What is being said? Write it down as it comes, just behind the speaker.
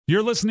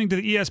You're listening to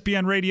the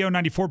ESPN Radio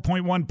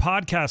 94.1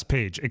 podcast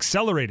page,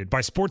 accelerated by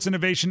Sports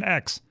Innovation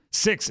X.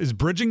 6 is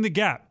bridging the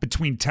gap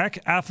between tech,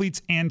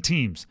 athletes, and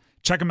teams.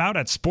 Check them out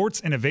at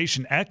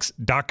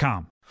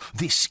sportsinnovationx.com.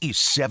 This is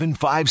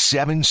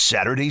 757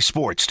 Saturday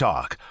Sports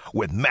Talk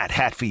with Matt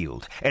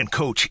Hatfield and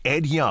Coach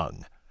Ed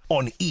Young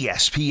on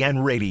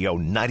ESPN Radio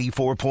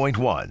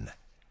 94.1.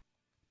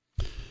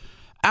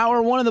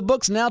 Hour 1 of the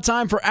books, now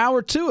time for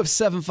Hour 2 of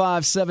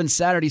 757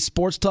 Saturday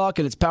Sports Talk,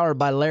 and it's powered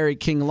by Larry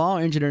King Law.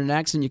 Injured in an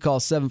accident, you call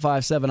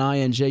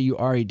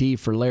 757-INJURED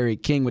for Larry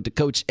King with the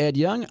Coach Ed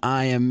Young.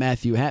 I am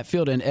Matthew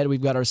Hatfield, and Ed,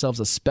 we've got ourselves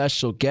a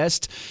special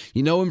guest.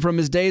 You know him from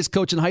his days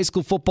coaching high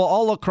school football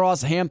all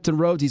across Hampton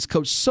Roads. He's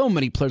coached so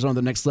many players on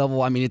the next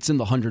level. I mean, it's in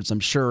the hundreds,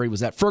 I'm sure. He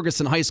was at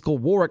Ferguson High School,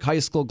 Warwick High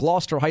School,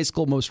 Gloucester High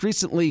School, most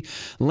recently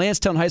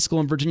Lansdowne High School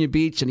in Virginia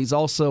Beach, and he's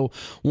also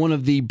one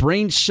of the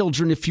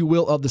brainchildren, if you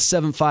will, of the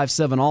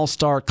 757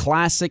 All-Star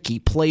Classic. He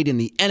played in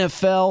the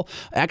NFL,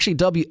 actually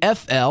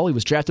WFL. He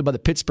was drafted by the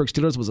Pittsburgh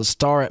Steelers, was a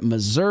star at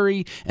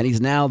Missouri, and he's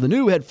now the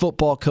new head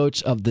football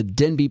coach of the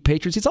Denby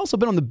Patriots. He's also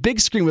been on the big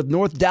screen with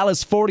North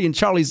Dallas 40 and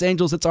Charlie's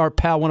Angels. It's our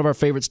pal, one of our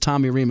favorites,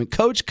 Tommy Riemann.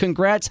 Coach,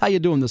 congrats. How you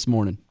doing this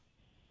morning?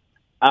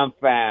 I'm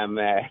fine,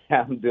 man.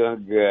 I'm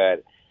doing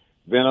good.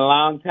 Been a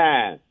long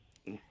time.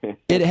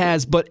 It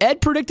has, but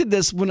Ed predicted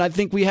this when I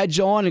think we had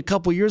you on a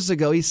couple years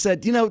ago. He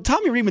said, you know,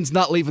 Tommy Riemann's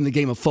not leaving the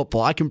game of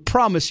football. I can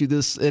promise you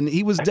this. And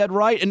he was dead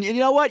right. And you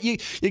know what? You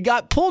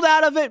got pulled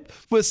out of it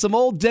with some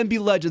old Denby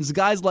legends,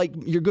 guys like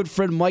your good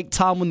friend Mike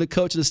Tomlin, the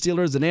coach of the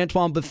Steelers, and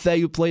Antoine Bethea,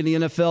 who played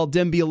in the NFL,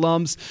 Denby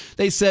alums.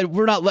 They said,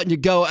 we're not letting you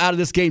go out of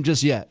this game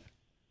just yet.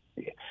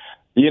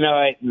 You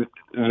know,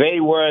 they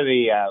were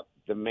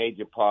the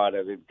major part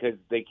of it because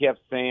they kept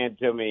saying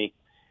to me,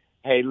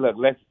 hey, look,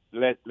 let's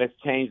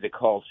change the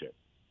culture.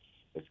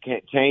 Let's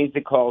change the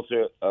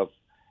culture of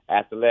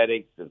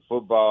athletics and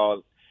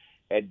football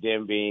at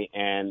Denby,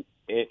 and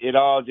it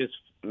all just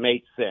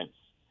made sense.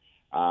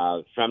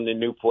 From the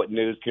Newport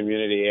News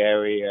community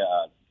area,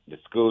 the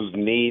schools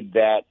need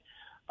that.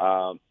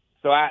 So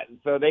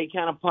they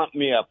kind of pumped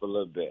me up a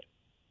little bit.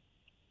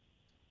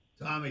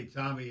 Tommy,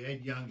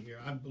 Ed Young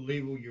here.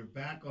 Unbelievable. You're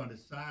back on the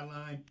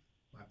sideline.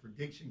 My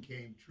prediction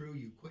came true.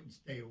 You couldn't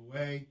stay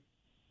away.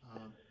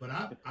 But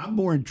I'm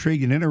more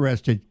intrigued and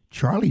interested.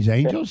 Charlie's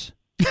Angels?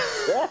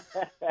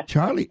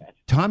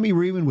 Tommy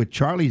Riemann with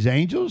Charlie's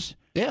Angels?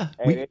 Yeah.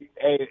 Hey,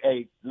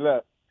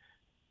 look.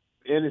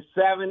 In the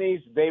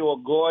 70s, they were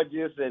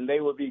gorgeous, and they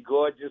will be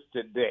gorgeous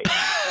today.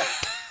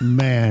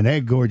 Man,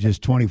 they're gorgeous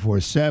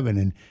 24/7.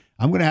 And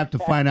I'm going to have to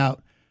find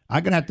out.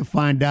 I'm going to have to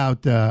find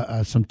out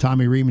some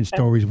Tommy Riemann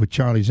stories with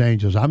Charlie's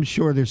Angels. I'm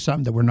sure there's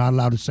something that we're not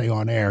allowed to say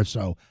on air,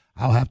 so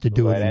I'll have to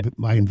do it, and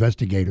my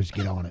investigators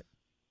get on it.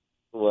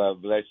 Well,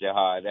 bless your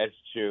heart. That's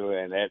true,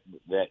 and that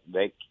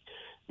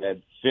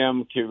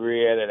film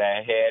career that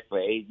I had for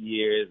 8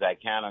 years, I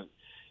kind of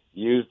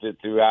used it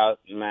throughout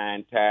my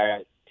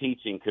entire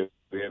teaching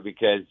career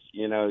because,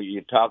 you know,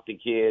 you talk to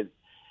kids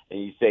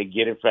and you say,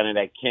 get in front of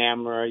that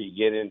camera. I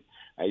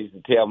used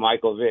to tell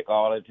Michael Vick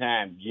all the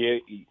time,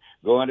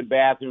 go in the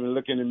bathroom and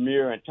look in the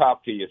mirror and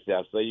talk to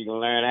yourself so you can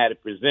learn how to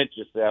present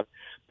yourself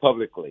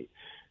publicly.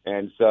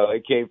 And so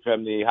it came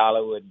from the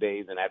Hollywood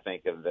days, and I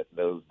think of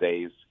those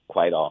days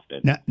quite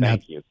often.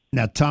 Thank you.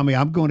 Now, Tommy,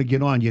 I'm going to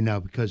get on you now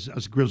because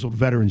us grizzled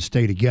veterans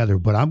stay together.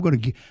 But I'm going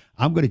to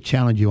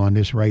challenge you on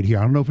this right here.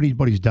 I don't know if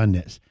anybody's done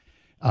this.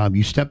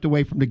 You stepped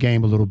away from the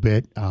game a little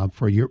bit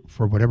for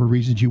whatever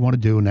reasons you want to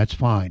do, and that's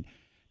fine.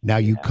 Now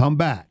you come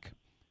back.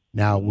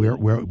 Now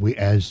we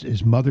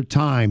as Mother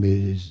Time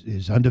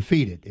is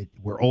undefeated.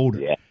 We're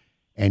older,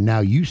 and now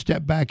you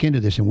step back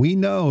into this, and we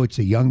know it's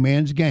a young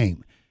man's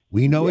game.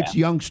 We know it's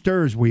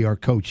youngsters we are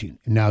coaching.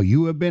 Now,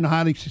 you have been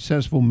highly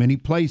successful many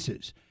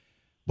places.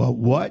 But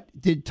what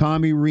did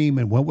Tommy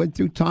Riemann, what went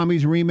through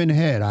Tommy's Riemann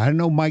head? I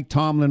know Mike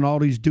Tomlin, all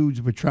these dudes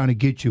were trying to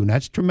get you, and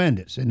that's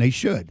tremendous, and they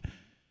should.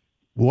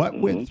 What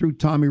went through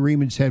Tommy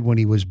Riemann's head when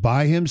he was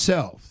by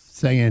himself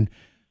saying,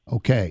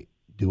 okay,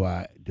 do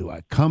I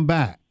come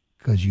back?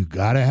 Because you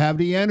got to have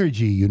the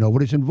energy. You know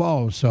what is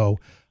involved. So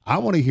I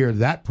want to hear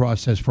that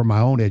process for my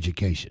own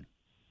education.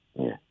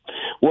 Yeah.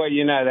 Well,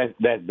 you know,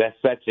 that's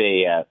such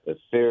a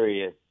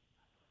serious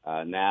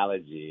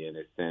analogy in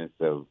a sense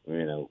of,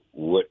 you know,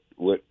 what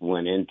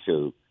went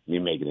into me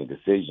making a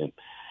decision.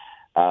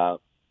 I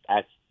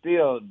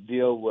still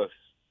deal with,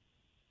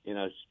 you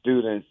know,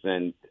 students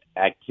and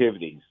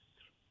activities,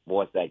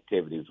 sports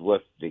activities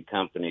with the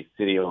company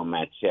City on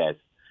My Chest,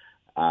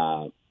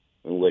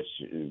 which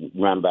is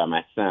run by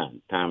my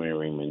son, Tommy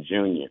Riemann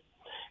Jr.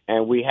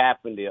 And we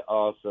happen to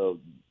also,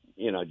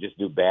 you know, just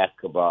do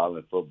basketball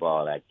and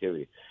football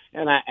activities.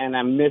 And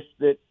I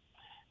missed it,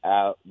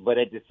 but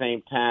at the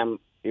same time,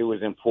 it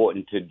was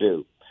important to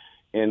do.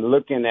 And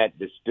looking at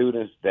the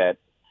students that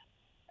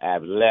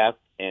I've left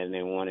and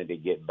they wanted to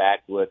get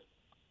back with,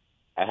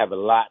 I have a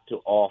lot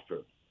to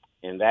offer.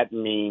 And that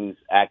means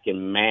I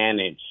can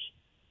manage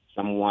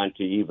someone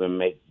to even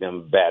make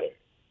them better.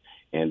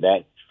 And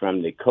that's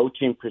from the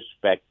coaching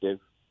perspective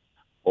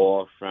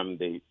or from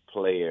the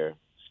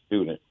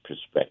player-student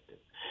perspective.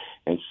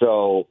 And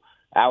so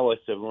I would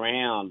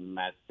surround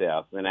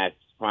myself, and I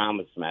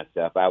promised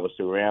myself I would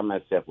surround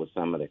myself with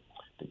some of the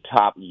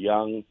top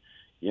young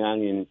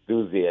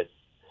enthusiasts,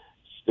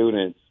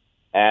 students,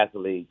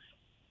 athletes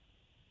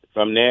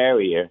from the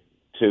area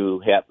to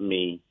help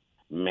me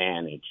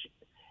manage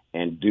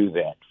and do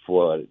that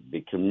for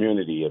the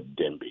community of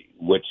Denby,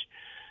 which,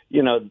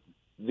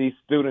 these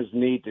students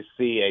need to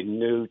see a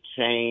new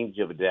change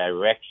of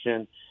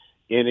direction,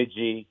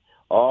 energy,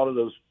 all of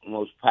those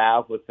most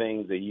powerful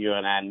things that you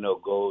and I know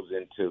goes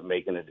into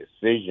making a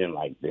decision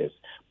like this,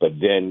 but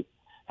then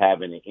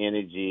having the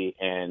energy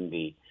and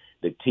the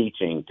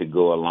teaching to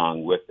go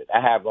along with it.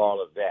 I have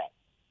all of that.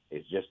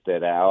 It's just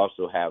that I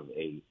also have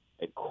a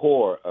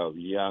core of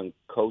young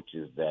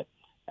coaches that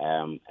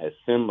I'm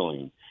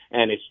assembling,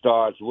 and it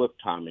starts with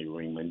Tommy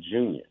Ringman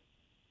Jr.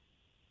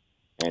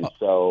 And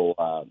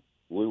so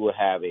we will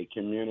have a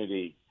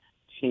community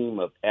team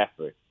of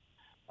effort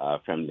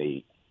from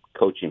the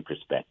coaching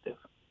perspective.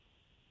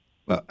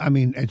 Well, I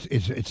mean,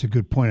 it's a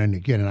good point, and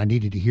again, I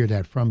needed to hear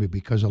that from you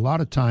because a lot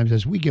of times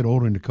as we get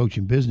older in the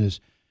coaching business,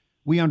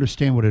 we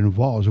understand what it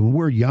involves. And when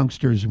we're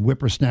youngsters and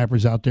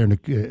whippersnappers out there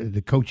in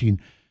the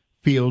coaching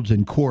fields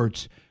and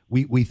courts,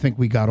 we think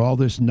we got all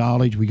this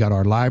knowledge, we got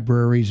our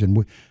libraries,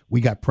 and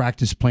we got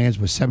practice plans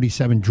with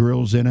 77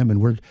 drills in them,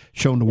 and we're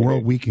showing the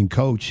world we can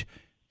coach.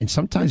 And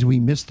sometimes we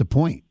miss the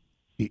point.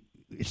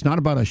 It's not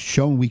about us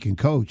showing we can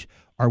coach.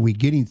 Are we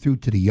getting through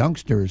to the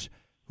youngsters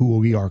who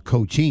we are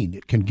coaching?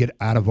 It can get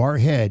out of our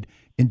head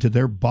into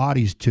their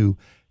bodies to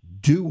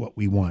do what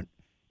we want.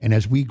 And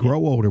as we grow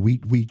older,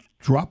 we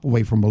drop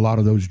away from a lot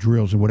of those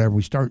drills and whatever.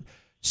 We start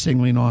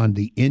singling on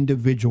the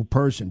individual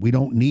person. We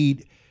don't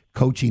need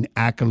coaching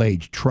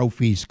accolades,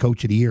 trophies,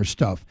 coach of the year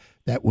stuff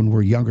that when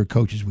we're younger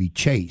coaches we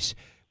chase.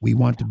 We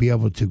want to be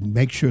able to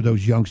make sure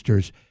those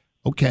youngsters,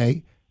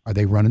 okay, are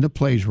they running the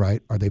plays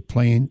right? Are they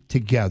playing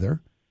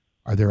together?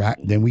 Are there?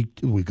 Then we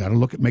got to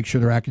look at make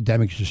sure their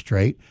academics are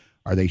straight.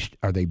 Are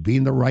they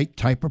being the right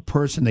type of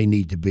person they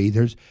need to be?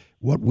 There's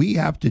what we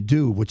have to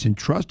do. What's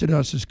entrusted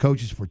us as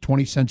coaches for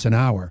 20 cents an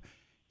hour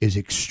is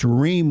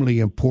extremely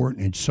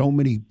important in so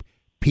many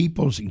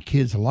people's and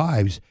kids'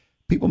 lives.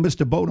 People miss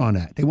the boat on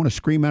that. They want to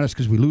scream at us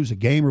because we lose a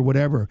game or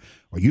whatever,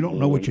 or you don't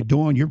know what you're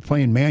doing. You're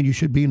playing man. You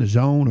should be in the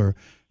zone, or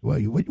well,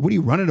 what are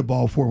you running the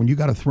ball for when you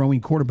got a throwing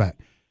quarterback?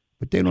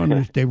 But they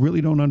don't. They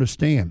really don't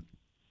understand.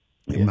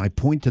 And my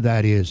point to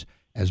that is,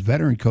 as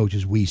veteran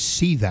coaches, we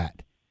see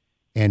that,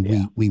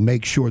 and we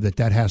make sure that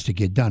has to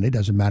get done. It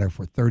doesn't matter if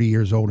we're 30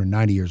 years old or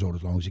 90 years old,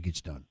 as long as it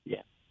gets done.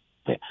 Yeah.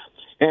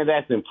 And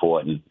that's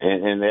important.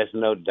 And there's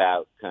no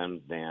doubt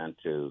comes down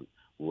to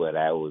what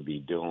I would be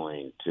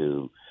doing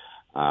to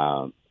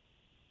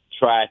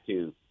try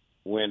to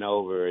win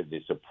over the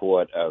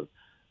support of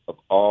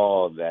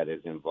all that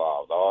is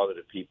involved, all of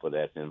the people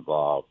that's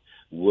involved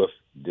with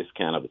this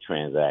kind of a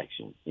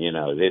transaction.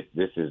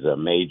 This is a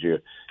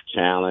major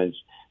challenge,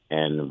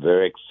 and I'm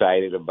very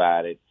excited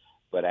about it.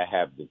 But I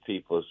have the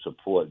people's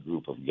support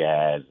group of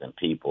guys and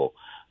people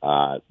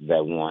that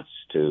wants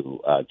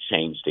to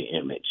change the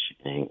image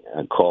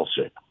and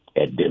culture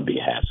at Denby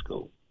High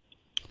School.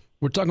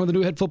 We're talking with the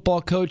new head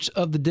football coach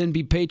of the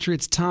Denby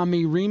Patriots,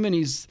 Tommy Ringman.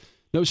 He's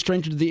no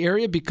stranger to the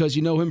area because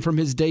you know him from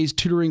his days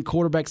tutoring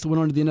quarterbacks that went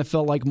on to the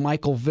NFL like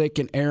Michael Vick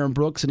and Aaron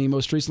Brooks, and he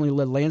most recently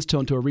led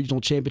Lansdowne to a regional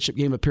championship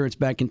game appearance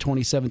back in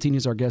 2017.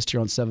 He's our guest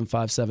here on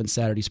 757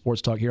 Saturday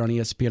Sports Talk here on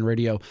ESPN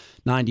Radio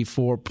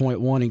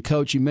 94.1. And,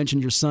 Coach, you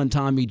mentioned your son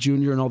Tommy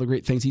Jr. and all the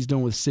great things he's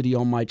doing with City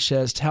on My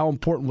Chest. How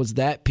important was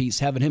that piece,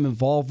 having him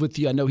involved with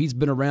you? I know he's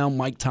been around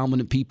Mike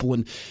Tomlin and people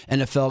in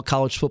NFL,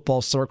 college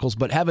football circles,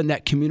 but having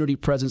that community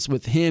presence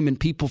with him and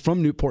people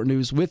from Newport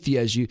News with you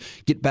as you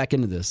get back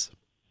into this.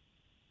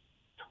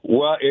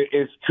 Well,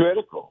 it's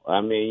critical. I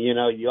mean,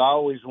 you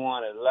always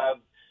want to love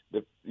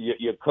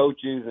your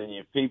coaches and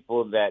your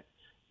people that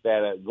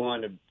are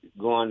going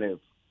to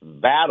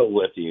battle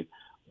with you.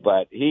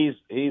 But he's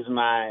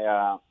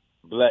my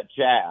blood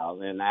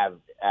child, and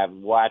I've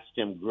watched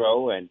him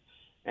grow, and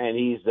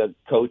he's a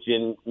coach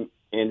in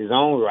his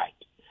own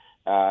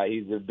right.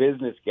 He's a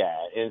business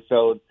guy, and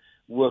so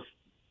with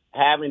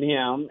having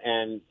him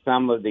and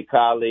some of the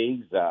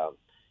colleagues,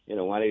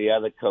 one of the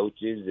other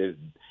coaches is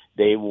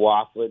Dave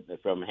Wofford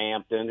from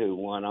Hampton, who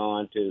went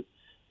on to,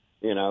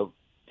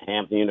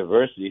 Hampton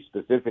University,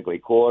 specifically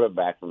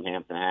quarterback from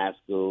Hampton High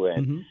School,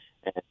 and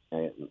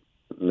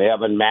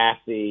Melvin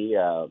Massey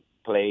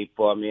played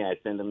for me. I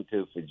sent him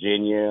to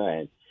Virginia,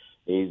 and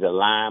he's a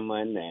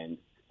lineman, and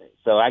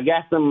so I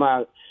got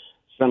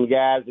some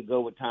guys to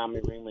go with Tommy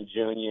Ringman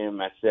Jr. and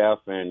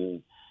myself,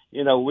 and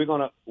we're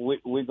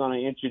gonna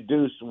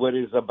introduce what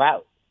it's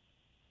about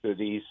to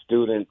these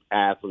student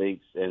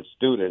athletes and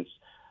students.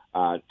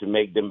 To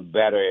make them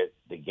better at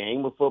the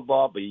game of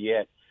football, but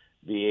yet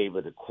be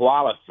able to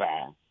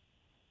qualify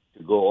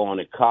to go on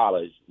to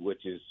college,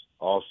 which is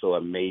also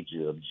a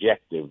major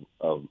objective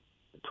of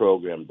the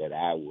program that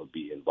I will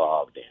be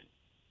involved in.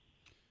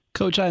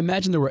 Coach, I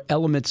imagine there were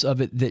elements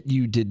of it that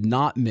you did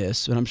not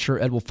miss, and I'm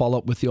sure Ed will follow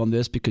up with you on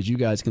this because you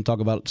guys can talk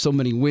about so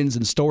many wins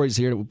and stories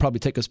here that will probably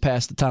take us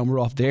past the time we're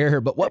off the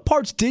air. But what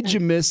parts did you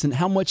miss, and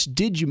how much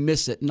did you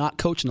miss it not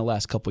coaching the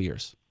last couple of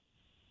years?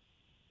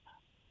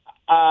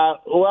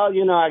 Well,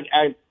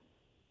 I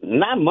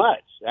not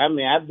much. I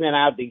mean, I've been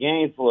out the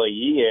game for a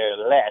year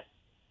or less,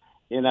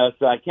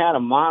 so I kind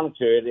of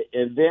monitored it.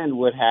 And then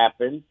what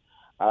happened,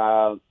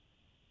 the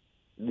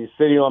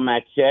city on my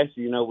chest,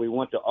 we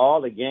went to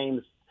all the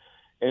games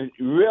and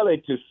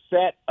really to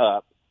set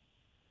up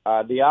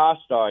the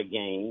All-Star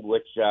game,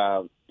 which,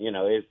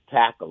 is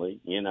tackling.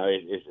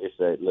 It's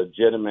a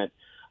legitimate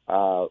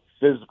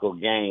physical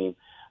game.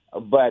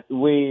 But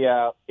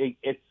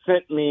it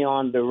sent me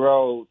on the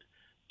road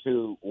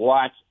to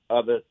watch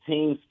other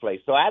teams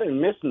play. So I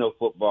didn't miss no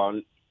football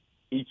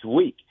each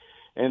week.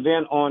 And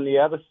then on the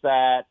other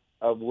side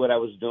of what I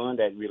was doing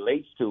that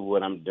relates to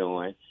what I'm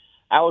doing,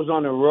 I was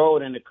on the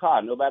road in the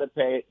car. Nobody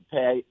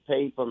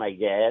paid for my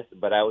gas,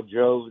 but I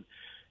drove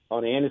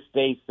on the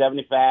interstate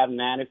 75,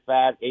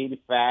 95,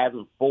 85,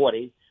 and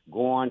 40,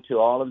 going to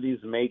all of these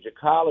major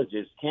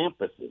colleges'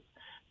 campuses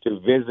to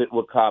visit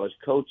with college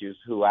coaches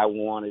who I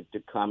wanted to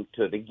come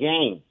to the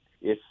game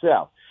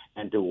itself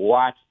and to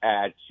watch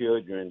our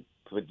children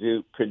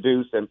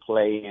produce and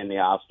play in the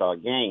All-Star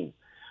game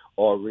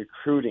or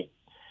recruiting.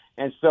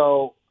 And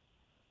so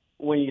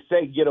when you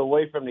say get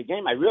away from the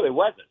game, I really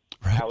wasn't.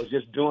 Right. I was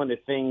just doing the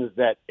things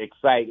that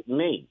excited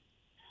me.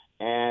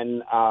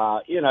 And,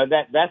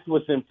 that's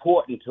what's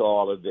important to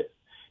all of this.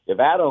 If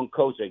I don't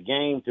coach a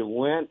game to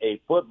win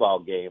a football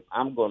game,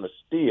 I'm going to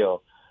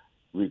still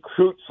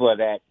recruit for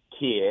that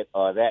kid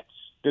or that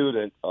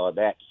student or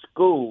that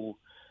school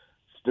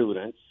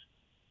students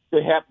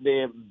to help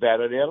them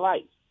better their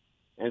life.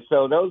 And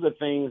so those are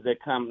things that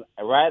come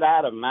right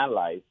out of my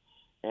life.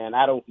 And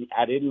I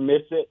didn't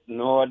miss it,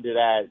 nor did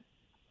I,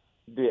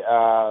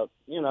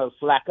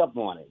 slack up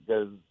on it.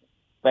 The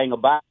thing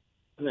about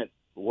it wasn't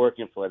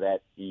working for that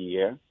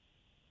year,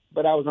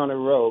 but I was on the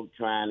road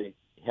trying to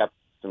help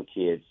some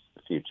kids'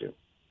 future.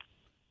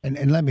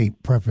 And let me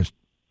preface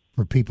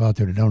for people out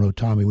there that don't know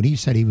Tommy, when he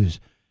said he was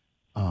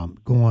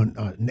going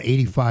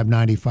 85,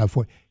 95,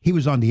 40, he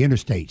was on the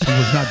interstates. He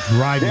was not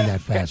driving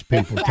that fast,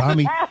 people.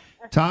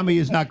 Tommy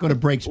is not going to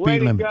break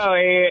speed limits. Go,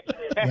 Ed.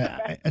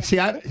 Yeah,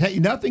 see,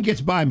 nothing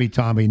gets by me,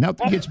 Tommy.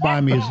 Nothing gets by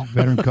me as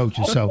veteran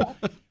coaches. So,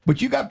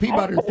 but you got people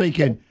out there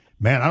thinking,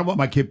 man, I don't want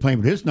my kid playing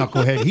with this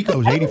knucklehead. He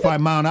goes 85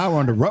 mile an hour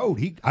on the road.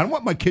 I don't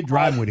want my kid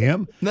driving with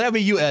him. That'd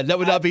be you, Ed. That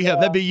would not be him.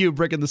 That'd be you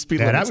breaking the speed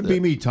limit. That would be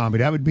me, Tommy.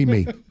 That would be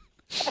me.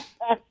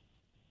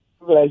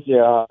 Bless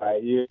your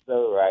heart. You're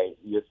so right.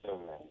 You're so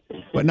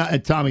right. But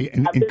not Tommy. I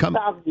miss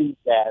talking to you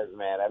guys,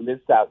 man. I miss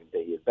talking to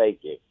you. Thank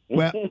you.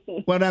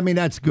 Well, I mean,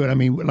 that's good. I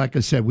mean, like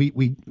I said,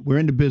 we're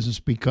in the business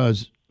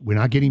because we're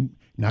not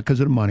because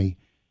of the money.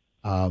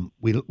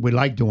 We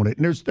like doing it,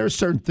 and there's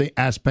certain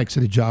aspects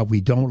of the job we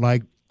don't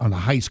like on a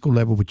high school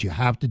level, but you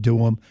have to do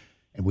them,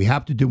 and we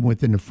have to do them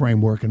within the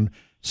framework. And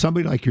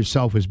somebody like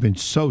yourself has been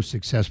so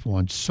successful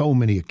on so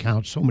many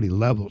accounts, so many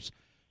levels,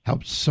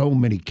 helped so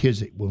many kids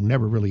that we'll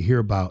never really hear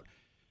about.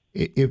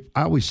 If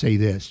I always say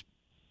this,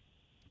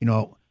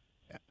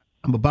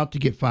 I'm about to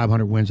get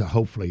 500 wins,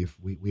 hopefully, if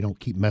we don't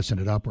keep messing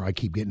it up or I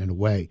keep getting in the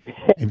way.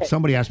 And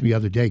somebody asked me the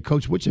other day,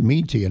 Coach, what's it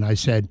mean to you? And I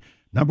said,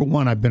 number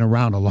one, I've been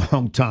around a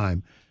long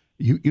time.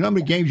 You know how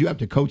many games you have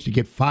to coach to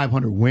get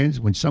 500 wins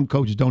when some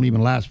coaches don't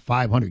even last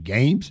 500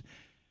 games?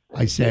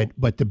 I said,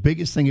 but the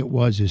biggest thing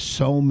is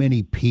so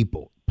many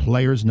people,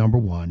 players, number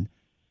one,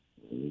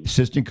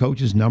 assistant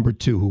coaches, number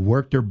two, who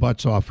worked their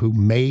butts off, who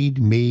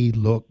made me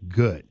look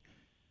good.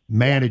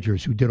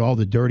 Managers who did all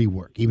the dirty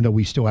work, even though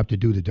we still have to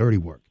do the dirty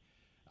work.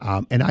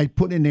 And I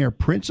put in there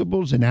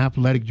principals and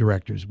athletic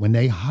directors. When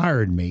they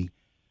hired me,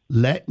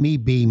 let me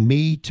be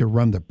me to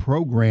run the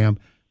program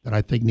that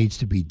I think needs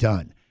to be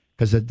done.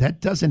 Because that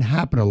doesn't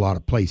happen a lot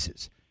of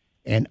places.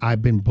 And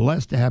I've been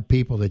blessed to have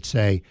people that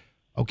say,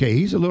 okay,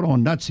 he's a little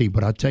nutsy,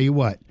 but I'll tell you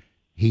what,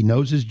 he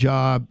knows his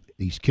job.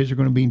 These kids are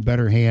going to be in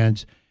better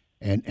hands.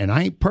 And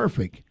I ain't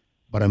perfect,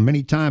 but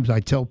many times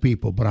I tell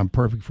people, but I'm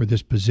perfect for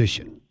this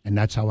position. And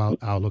that's how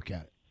I'll look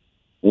at it.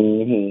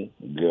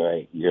 Mm-hmm.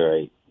 Great.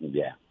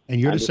 Yeah. And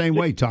you're the same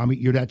way, Tommy.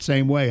 You're that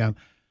same way. And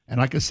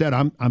like I said,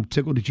 I'm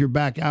tickled that you're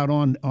back out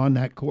on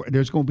that court.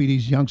 There's going to be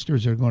these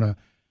youngsters that are going to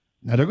 –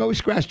 now, they're going to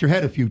scratch their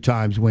head a few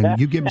times when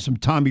you give them some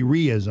Tommy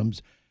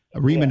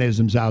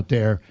Remanisms out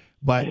there.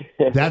 But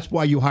that's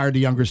why you hired the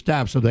younger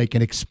staff, so they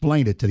can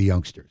explain it to the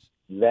youngsters.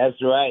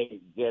 That's right.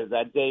 Because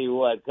I tell you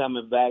what,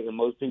 coming back, and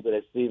most people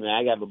that see me,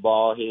 I got a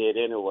bald head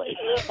anyway.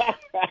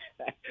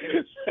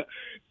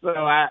 So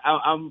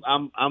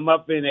I'm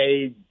up in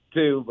age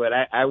too, but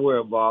I wear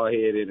a bald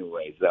head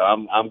anyway, so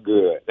I'm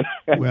good.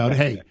 Well,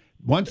 hey,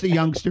 once a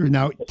youngster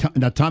now,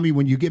 Tommy,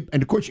 when you get,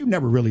 and of course you've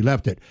never really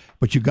left it,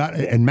 but you got,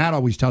 and Matt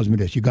always tells me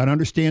this, you got to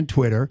understand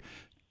Twitter,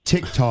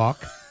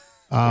 TikTok,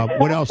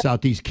 what else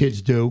out these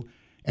kids do,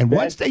 and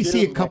once they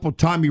see a couple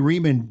Tommy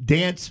Riemann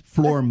dance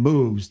floor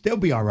moves, they'll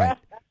be all right.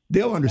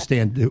 They'll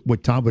understand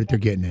what they're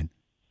getting in.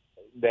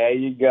 There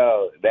you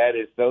go. That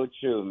is so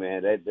true,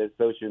 man. That's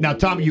so true. Now,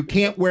 Tommy, you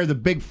can't wear the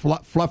big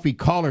fluffy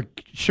collar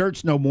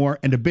shirts no more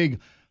and the big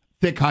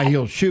thick high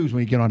heel shoes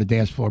when you get on the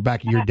dance floor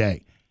back in your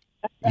day.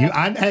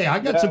 I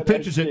got some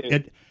pictures.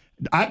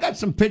 I got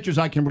some pictures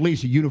I can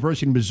release at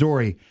University of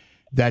Missouri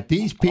that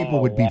these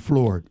people would be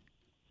floored.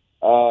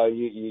 Oh,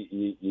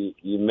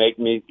 you make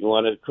me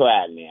want to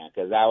cry now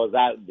because I was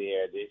out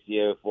there this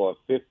year for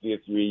a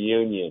 50th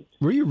reunion.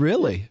 Were you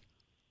really?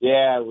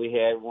 Yeah, we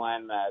had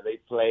one. They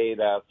played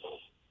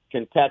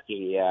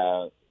Kentucky,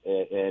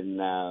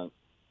 and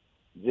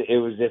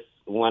it was just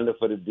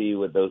wonderful to be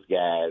with those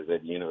guys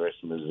at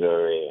University of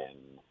Missouri,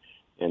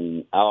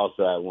 and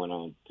also I went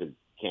on to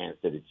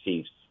Kansas City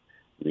Chiefs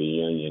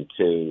reunion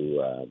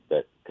too,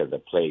 because I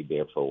played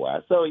there for a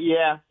while. So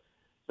yeah.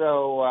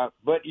 So,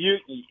 but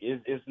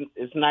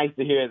it's nice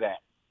to hear that.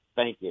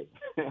 Thank you.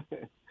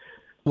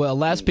 Well,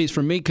 last piece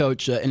from me,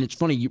 Coach, and it's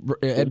funny,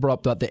 Ed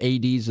brought up the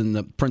ADs and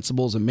the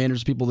principals and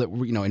managers, people that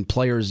were, and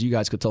players. You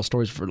guys could tell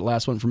stories for the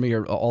last one from me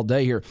all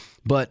day here.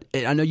 But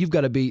I know you've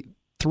got to be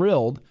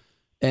thrilled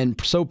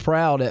and so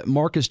proud at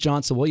Marcus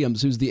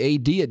Johnson-Williams, who's the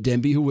AD at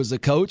Denby, who was a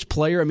coach,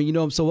 player. I mean, you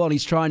know him so well, and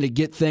he's trying to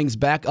get things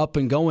back up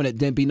and going at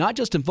Denby, not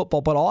just in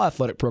football, but all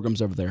athletic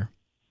programs over there.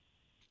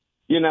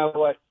 You know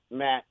what,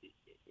 Matt?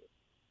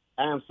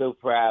 I am so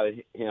proud of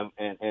him,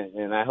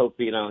 and I hope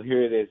he don't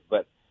hear this,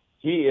 but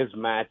he is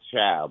my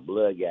child.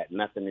 Blood got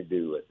nothing to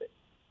do with it.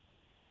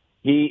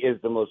 He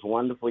is the most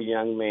wonderful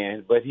young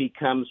man, but he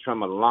comes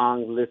from a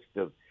long list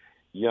of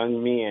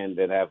young men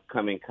that I've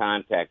come in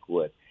contact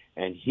with,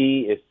 and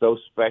he is so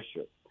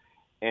special.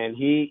 And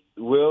he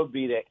will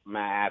be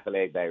my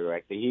athletic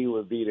director. He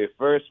will be the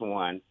first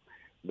one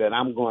that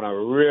I'm going to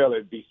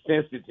really be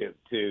sensitive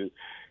to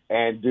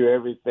and do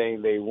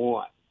everything they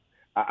want.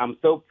 I'm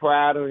so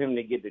proud of him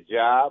to get the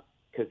job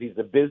because he's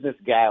a business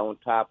guy on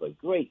top of a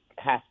great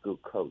high school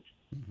coach.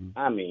 Mm-hmm.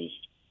 I mean,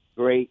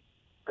 great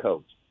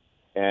coach.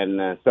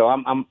 And so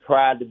I'm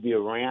proud to be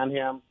around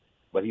him,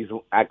 but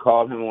I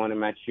call him one of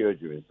my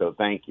children, so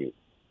thank you.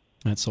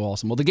 That's so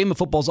awesome. Well, the game of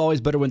football is always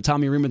better when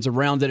Tommy Reeman's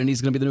around it, and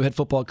he's going to be the new head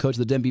football coach of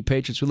the Denby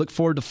Patriots. We look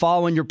forward to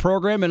following your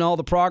program and all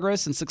the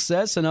progress and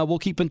success, and we'll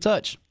keep in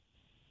touch.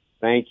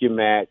 Thank you,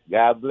 Matt.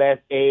 God bless,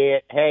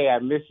 Ed. Hey, I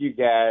miss you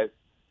guys.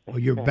 Well,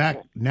 you're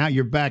back now.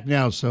 You're back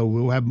now, so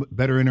we'll have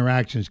better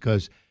interactions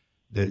because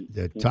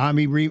the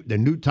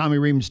new Tommy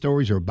Reeman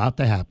stories are about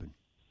to happen.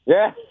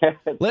 Yeah.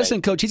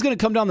 Listen, Coach, he's going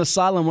to come down the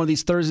sideline one of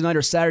these Thursday night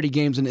or Saturday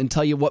games and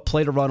tell you what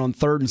play to run on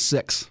 3rd and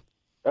 6.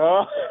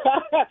 Oh,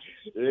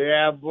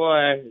 yeah,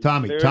 boy.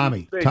 Tommy.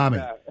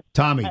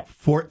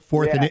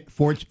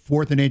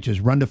 Fourth and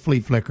inches. Run the flea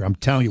flicker. I'm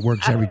telling you, it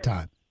works every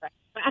time.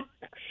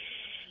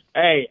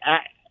 Hey,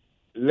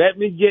 let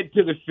me get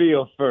to the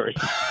field first.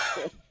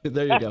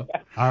 There you go.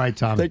 All right,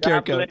 Tommy. Take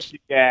care, Coach.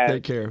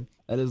 Take care.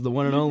 That is the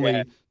one and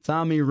only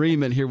Tommy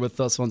Reeman here with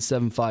us on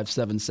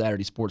 757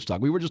 Saturday Sports Talk.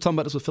 We were just talking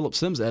about this with Philip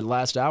Sims at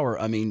last hour.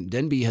 I mean,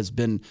 Denby has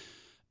been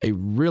a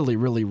really,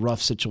 really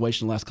rough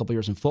situation the last couple of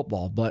years in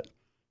football. But,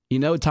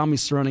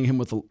 Tommy's surrounding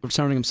himself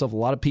with a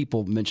lot of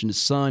people. Mentioned his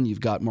son.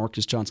 You've got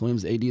Marcus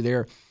Johnson-Williams, the AD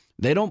there.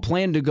 They don't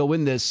plan to go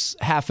in this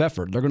half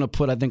effort. They're going to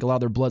put, I think, a lot of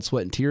their blood,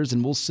 sweat, and tears,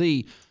 and we'll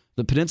see.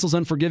 The Peninsula's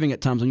unforgiving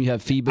at times when you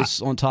have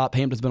Phoebus on top.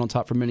 Hampton's been on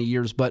top for many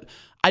years, but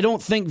I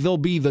don't think they'll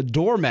be the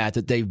doormat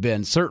that they've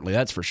been. Certainly,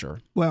 that's for sure.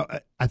 Well,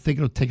 I think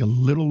it'll take a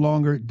little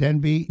longer at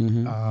Denby.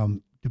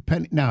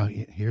 Mm-hmm. Now,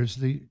 here's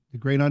the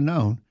great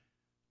unknown: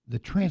 the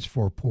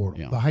transfer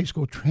portal, the high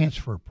school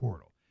transfer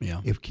portal.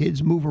 Yeah. If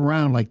kids move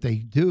around like they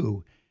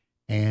do,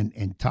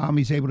 and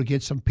Tommy's able to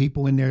get some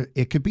people in there,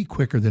 it could be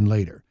quicker than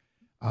later.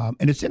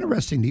 And it's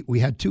interesting. We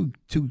had two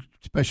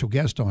special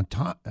guests on.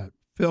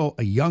 Phil,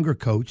 a younger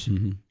coach,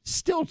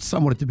 still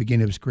somewhat at the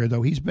beginning of his career,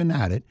 though he's been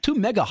at it. 2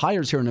 mega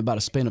hires here in about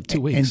a span of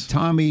 2 weeks. And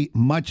Tommy,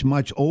 much,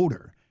 much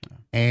older.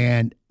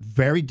 And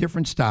very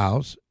different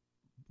styles,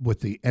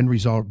 with the end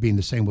result being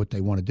the same what they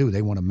want to do.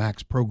 They want a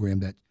max program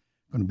that's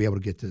going to be able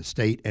to get to the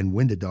state and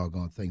win the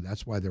doggone thing.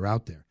 That's why they're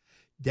out there.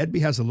 Denby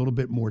has a little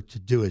bit more to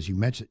do. As you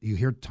mentioned, you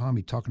hear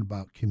Tommy talking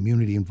about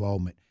community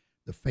involvement.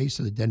 The face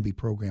of the Denby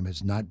program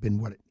has not been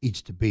what it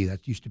needs to be.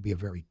 That used to be a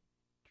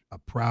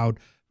proud,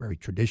 very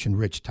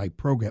tradition-rich type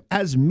program,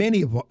 as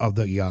many of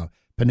the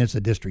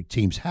Peninsula District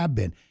teams have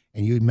been.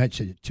 And you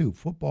mentioned it, too.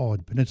 Football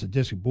in Peninsula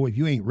District, boy, if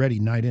you ain't ready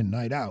night in,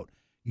 night out,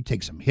 you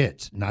take some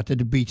hits. Not that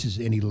the Beach is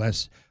any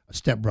less a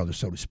stepbrother,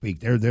 so to speak.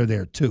 They're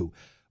there, too.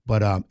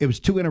 But it was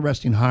 2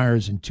 interesting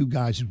hires and 2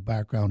 guys whose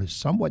background is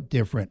somewhat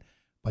different,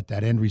 but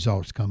that end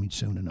result is coming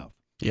soon enough.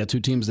 Yeah, 2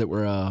 teams that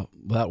were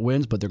without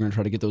wins, but they're going to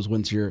try to get those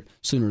wins here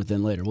sooner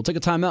than later. We'll take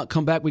a timeout,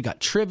 come back. We got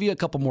trivia, a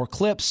couple more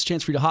clips.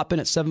 Chance for you to hop in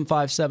at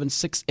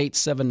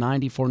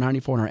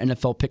 757-687-9494 and our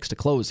NFL picks to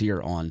close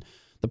here on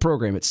the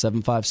program at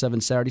 757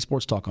 Saturday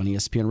Sports Talk on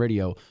ESPN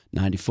Radio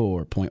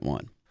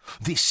 94.1.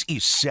 This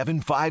is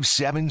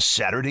 757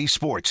 Saturday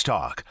Sports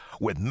Talk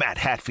with Matt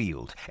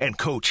Hatfield and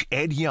Coach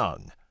Ed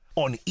Young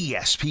on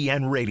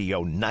ESPN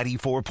Radio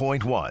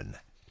 94.1.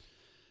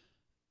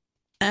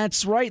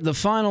 That's right. The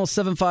final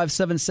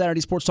 757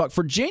 Saturday Sports Talk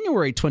for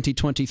January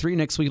 2023.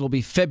 Next week it'll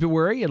be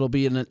February. It'll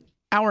be an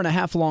hour and a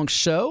half long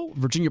show.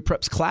 Virginia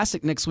Preps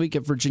Classic next week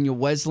at Virginia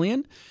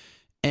Wesleyan.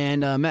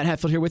 And Matt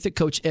Hatfield here with it,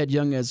 Coach Ed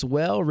Young as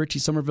well. Richie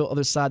Somerville,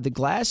 other side of the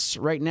glass.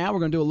 Right now, we're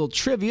going to do a little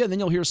trivia, and then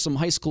you'll hear some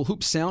high school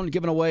hoop sound,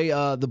 giving away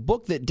the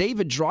book that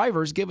David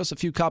Drivers gave us a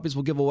few copies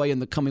we'll give away in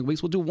the coming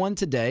weeks. We'll do one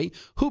today.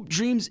 Hoop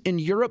Dreams in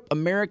Europe,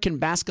 American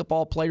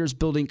basketball players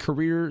building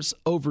careers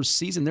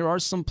overseas. And there are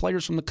some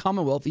players from the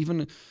Commonwealth,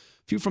 even a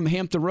few from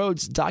Hampton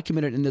Roads,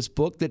 documented in this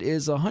book that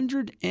is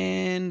 100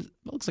 and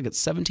looks like it's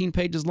 17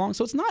 pages long.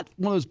 So it's not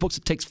one of those books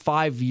that takes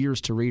 5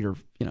 years to read or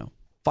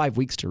 5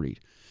 weeks to read.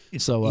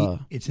 It's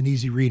an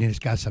easy read, and it's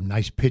got some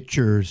nice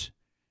pictures.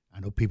 I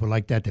know people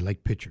like that. They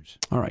like pictures.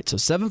 All right, so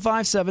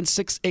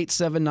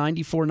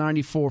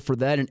 757-687-9494 for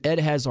that. And Ed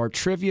has our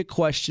trivia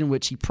question,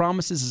 which he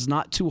promises is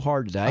not too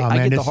hard today.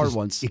 I get the hard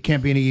ones. It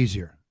can't be any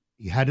easier.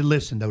 You had to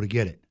listen, though, to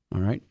get it. All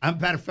right.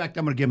 Matter of fact,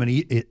 I'm going to give them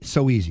it's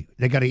so easy.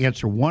 They got to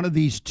answer one of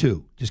these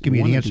two. Just give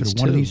me an answer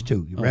to one of these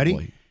two. You ready?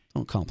 Boy.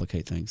 Don't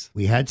complicate things.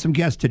 We had some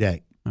guests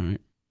today. All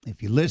right.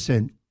 If you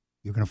listen,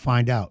 you're going to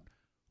find out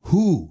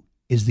who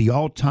is the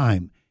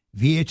all-time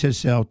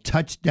VHSL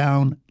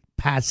touchdown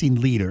passing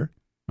leader.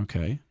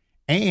 Okay.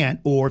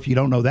 Or if you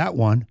don't know that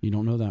one. You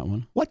don't know that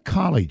one. What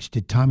college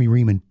did Tommy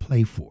Riemann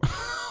play for?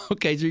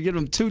 Okay, so you're giving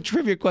them two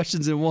trivia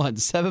questions in one.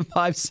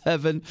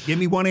 757. Give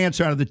me one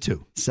answer out of the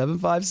two.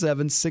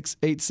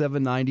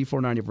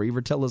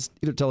 757-687-9494.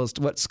 Either tell us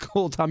what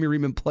school Tommy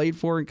Riemann played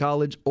for in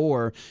college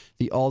or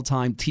the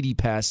all-time TD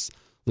pass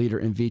leader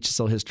in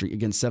VHSL history.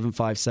 Again,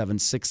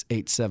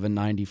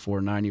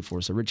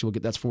 757-687-9494. So Richie will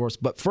get that for us.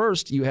 But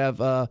first, you have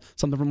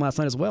something from last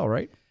night as well,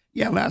 right?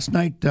 Yeah, last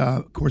night,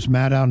 of course,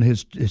 Matt out on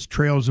his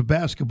trails of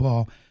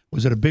basketball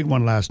was at a big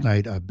one last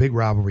night, a big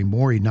rivalry.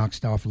 Maury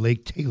knocks off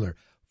Lake Taylor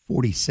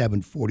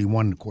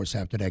 47-41. Of course,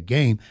 after that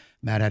game,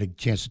 Matt had a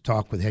chance to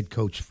talk with head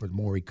coach for the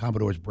Maury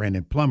Commodores,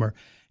 Brandon Plummer.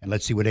 And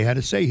let's see what they had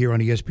to say here on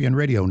ESPN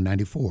Radio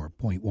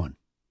 94.1.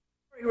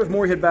 Here with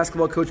Maury head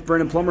basketball coach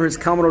Brandon Plummer. His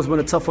Commodores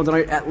win a tough one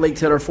tonight at Lake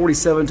Taylor,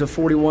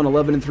 47-41,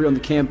 11-3 on the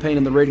campaign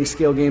and the rating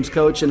scale games,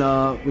 coach. And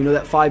we know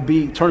that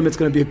 5B tournament's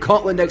going to be a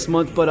gauntlet next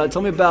month. But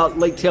tell me about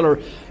Lake Taylor.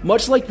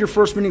 Much like your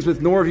first meetings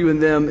with Norview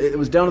and them, it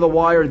was down to the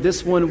wire.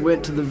 This one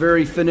went to the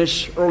very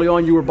finish. Early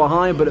on, you were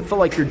behind, but it felt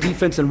like your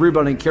defense and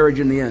rebounding carried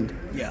you in the end.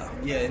 Yeah,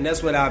 and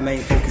that's what our main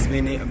focus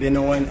been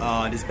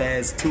on this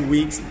past 2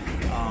 weeks,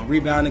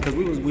 rebounding, because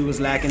we was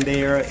lacking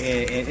there,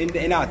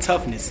 and our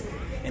toughness.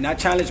 And I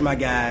challenged my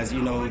guys,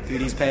 through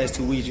these past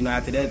 2 weeks.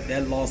 After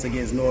that loss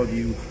against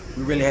Norview,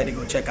 we really had to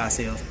go check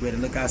ourselves. We had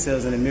to look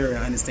ourselves in the mirror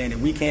and understand that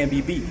we can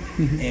be beat,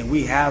 and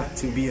we have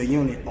to be a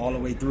unit all the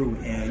way through.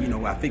 And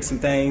I fixed some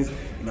things.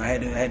 I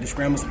had to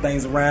scramble some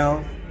things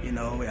around.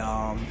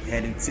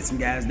 Had to sit some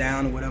guys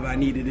down or whatever I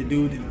needed to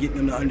do to get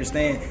them to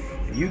understand.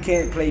 If you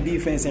can't play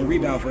defense and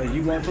rebound for us,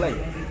 you won't play.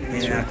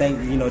 And I think,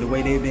 the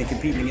way they've been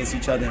competing against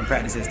each other in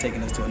practice has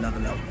taken us to another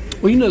level.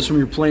 Well, you know this from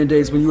your playing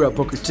days when you were at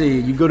Booker T.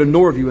 You go to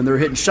Norview and they're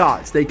hitting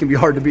shots. They can be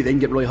hard to beat. They can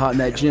get really hot in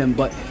that gym.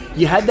 But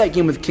you had that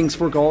game with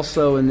Kingsford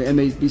also in the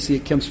MABC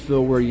at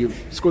Kempsville where you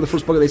scored the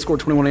first bucket. They scored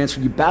 21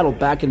 answered. You battled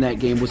back in that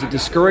game. Was it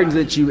discouraging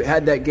that you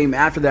had that game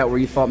after that where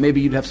you thought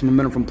maybe you'd have some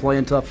momentum from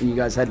playing tough and you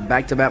guys had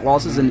back-to-back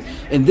losses? And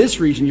in this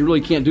region, you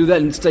really can't do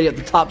that and stay at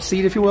the top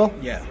seed, if you will?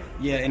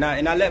 Yeah, and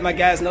I let my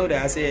guys know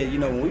that. I said,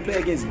 when we play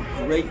against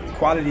great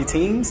quality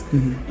teams,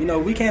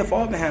 we can't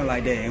fall behind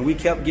like that. And we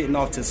kept getting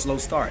off to slow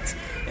starts.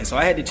 And so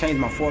I had to change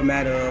my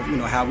format of,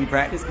 how we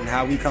practice and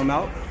how we come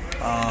out.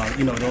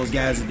 Those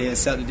guys, they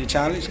accepted the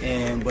challenge.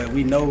 But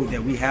we know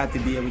that we have to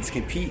be able to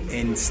compete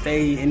and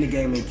stay in the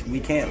game. And we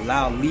can't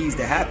allow leads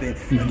to happen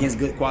against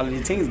good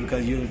quality teams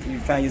because you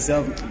find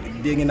yourself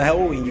digging the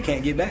hole and you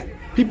can't get back.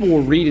 People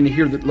will read and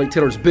hear that Lake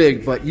Taylor's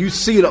big, but you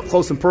see it up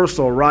close and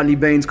personal. Rodney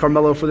Baines,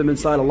 Carmelo for them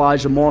inside,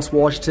 Elijah Moss,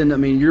 Washington. I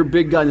mean, you're a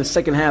big guy in the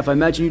second half. I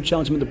imagine you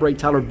challenged him at the break.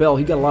 Tyler Bell,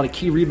 he got a lot of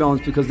key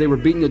rebounds because they were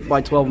beating it by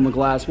 12 on the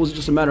glass. Was it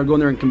just a matter of going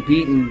there and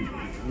compete and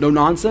no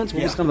nonsense?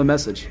 What was kind of the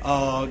message?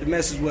 The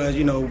message was,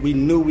 we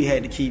knew we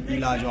had to keep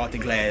Elijah off the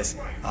glass.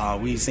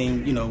 We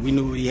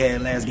knew what he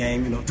had last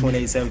game,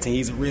 28-17.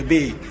 He's a real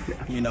big,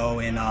 and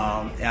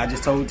I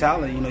just told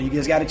Tyler, you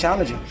just got to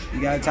challenge him.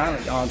 You got to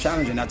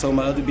challenge him. And I told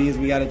my other bigs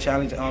we got to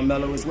challenge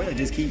Melo as well.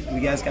 We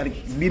guys got to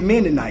be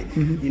men tonight,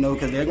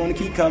 because they're going to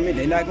keep coming.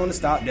 They're not going to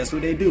stop. That's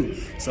what they do.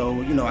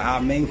 So,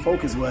 our main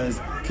focus was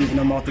keeping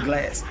them off the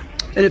glass.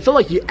 And it felt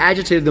like you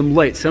agitated them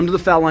late. Send them to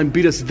the foul line,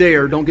 beat us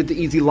there, don't get the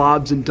easy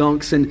lobs and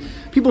dunks. And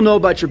people know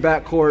about your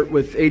backcourt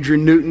with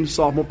Adrian Newton,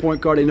 sophomore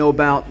point guard. They know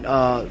about,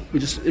 we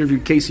just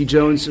interviewed Casey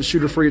Jones, a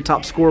shooter for your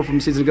top scorer from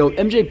a season ago.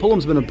 MJ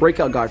Pullum's been a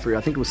breakout guy for you.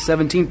 I think it was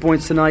 17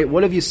 points tonight.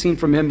 What have you seen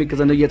from him?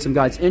 Because I know you had some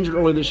guys injured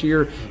earlier this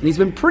year, and he's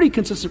been pretty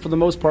consistent for the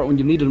most part when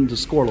you needed him to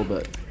score a little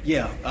bit.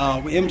 Yeah,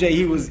 with MJ,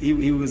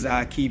 he was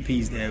our key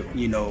piece that,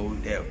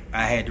 that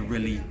I had to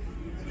really,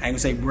 I ain't gonna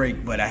say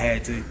break, but I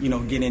had to,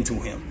 get into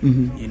him.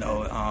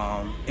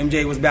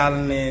 MJ was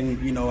battling,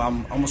 and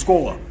I'm a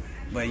scorer,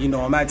 But,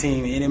 on my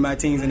team, any of my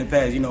teams in the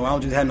past, I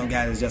don't just have no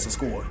guy that's just a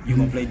scorer. You're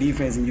going to play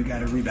defense and you got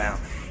to rebound.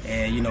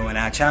 And, and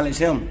I challenged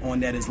him on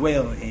that as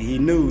well. And he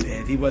knew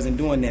that if he wasn't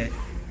doing that,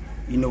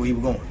 he was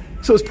going.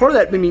 So as part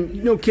of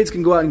that, kids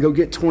can go out and go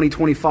get 20,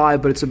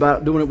 25, but it's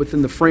about doing it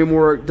within the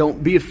framework.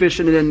 Don't be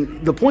efficient. And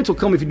then the points will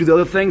come if you do the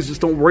other things.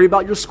 Just don't worry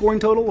about your scoring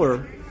total,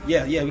 or?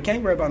 Yeah, we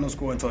can't worry about no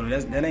scoring total.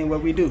 That ain't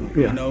what we do.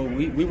 Yeah.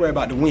 We worry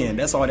about the win.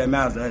 That's all that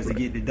matters to us, to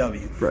get the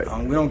W. Right.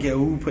 We don't care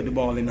who put the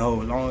ball in the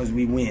hole as long as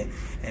we win.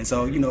 And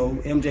so,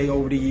 MJ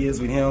over the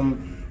years with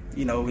him,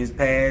 his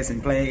pass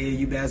and playing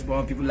AAU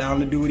basketball, people allow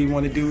him to do what he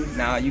want to do.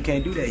 Now, you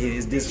can't do that here.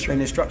 It's discipline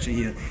and structure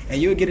here.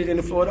 And you'll get it in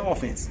the Florida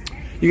offense.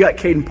 You got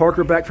Caden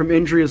Parker back from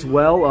injury as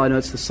well. I know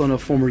it's the son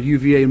of former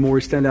UVA and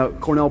Maury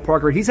standout Cornell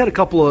Parker. He's had a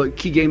couple of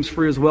key games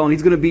for you as well, and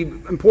he's going to be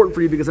important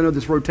for you because I know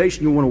this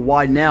rotation you want to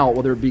widen out,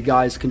 whether it be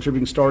guys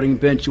contributing starting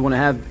bench. You want to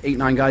have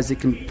 8-9 guys that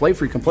can play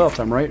for you come playoff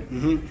time, right?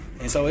 Mm-hmm.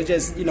 And so it's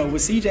just, with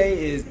CJ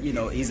is,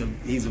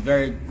 he's a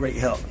very great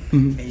help,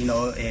 mm-hmm.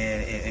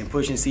 and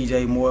pushing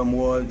CJ more and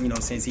more,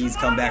 since he's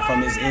come back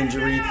from his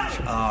injury.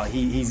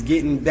 He's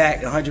getting back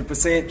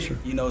 100%,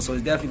 sure. So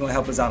it's definitely going to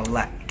help us out a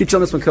lot. Get you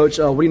on this one, Coach.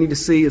 What do you need to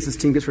see as this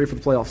team gets ready for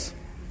the playoffs?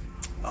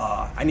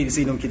 I need to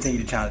see them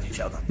continue to challenge each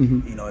other.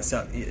 Mm-hmm.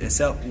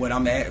 Accept what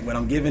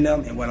I'm giving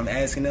them and what I'm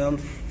asking them,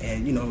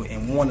 and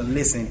and want to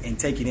listen and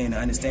take it in and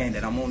understand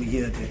that I'm only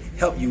here to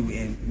help you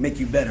and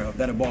make you better, a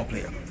better ball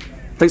player.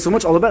 Thanks so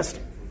much. All the best.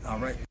 All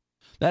right.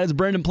 That is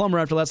Brandon Plummer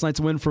after last night's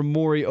win from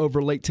Maury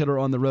over Lake Taylor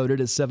on the road. It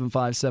is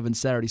 757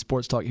 Saturday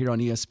Sports Talk here on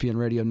ESPN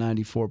Radio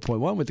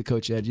 94.1 with the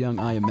coach Ed Young.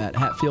 I am Matt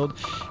Hatfield.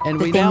 And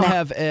we now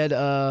have Ed,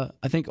 I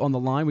think, on the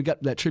line. We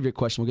got that trivia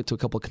question. We'll get to a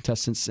couple of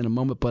contestants in a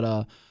moment.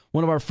 But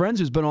one of our friends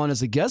who's been on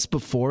as a guest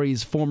before,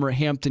 he's former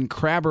Hampton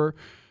Crabber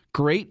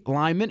great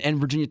lineman and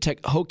Virginia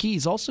Tech Hokie.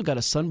 He's also got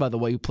a son, by the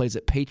way, who plays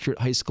at Patriot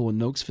High School in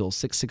Nokesville,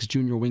 6'6"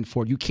 junior wing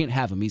forward. You can't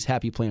have him. He's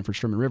happy playing for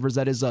Sherman Rivers.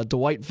 That is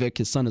Dwight Vick.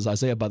 His son is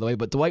Isaiah, by the way.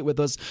 But Dwight with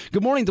us.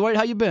 Good morning, Dwight.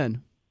 How you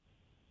been?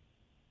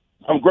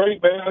 I'm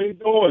great, man. How you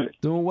doing?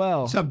 Doing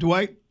well. What's up,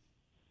 Dwight?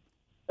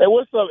 Hey,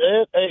 what's up,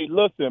 Ed? Hey,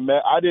 listen,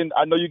 man.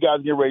 I know you guys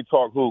get ready to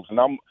talk hoops, and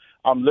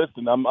I'm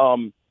listening.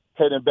 I'm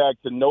heading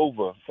back to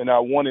Nova, and I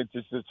wanted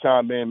to just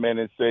chime in, man,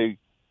 and say,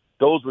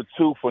 those were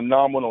two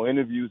phenomenal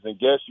interviews and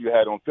guests you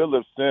had on.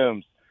 Philip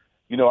Sims,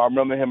 I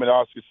remember him at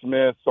Oscar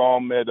Smith, saw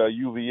him at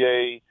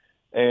UVA,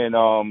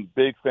 and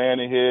big fan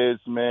of his,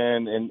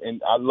 man.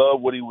 And I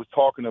love what he was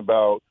talking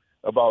about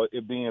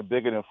it being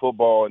bigger than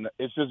football. And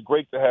it's just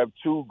great to have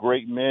two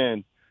great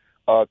men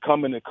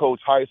coming to coach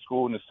high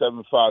school in the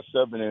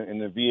 757 in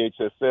the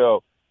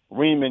VHSL.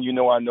 Reeman,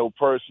 I know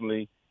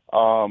personally,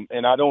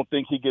 and I don't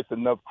think he gets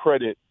enough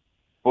credit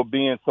for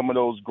being some of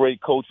those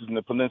great coaches in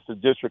the Peninsula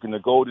District in the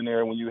Golden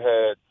Era when you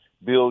had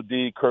Bill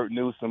D, Kurt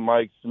Newsom,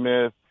 Mike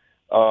Smith,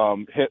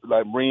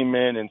 like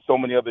Reeman and so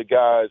many other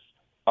guys,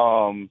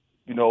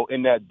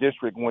 in that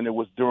district when it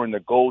was during the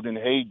golden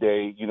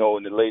heyday, in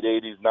the late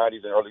 80s,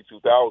 90s, and early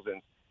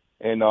 2000s.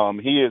 And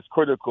he is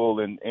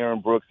critical in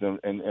Aaron Brooks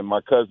and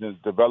my cousin's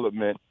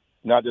development,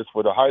 not just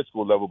for the high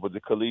school level, but the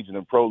collegiate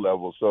and pro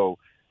level. So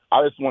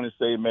I just want to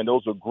say, man,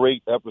 those are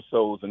great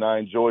episodes, and I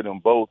enjoyed them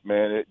both,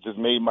 man. It just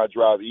made my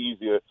drive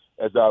easier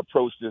as I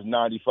approached this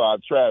 95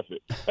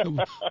 traffic.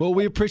 Well,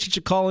 we appreciate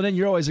you calling in.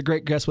 You're always a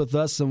great guest with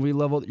us, and we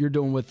love what you're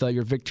doing with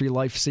your Victory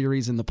Life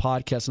series and the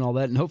podcast and all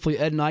that. And hopefully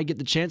Ed and I get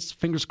the chance,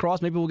 fingers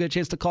crossed, maybe we'll get a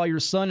chance to call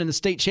your son in the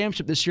state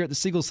championship this year at the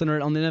Siegel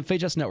Center on the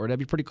FHS Network. That'd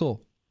be pretty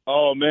cool.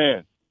 Oh,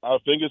 man.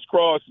 Fingers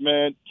crossed,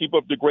 man. Keep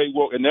up the great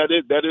work. And that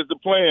is the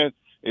plan.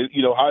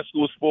 High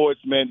school sports,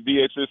 man,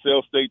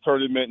 VHSL state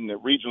tournament and the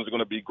regionals are going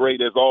to be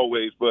great as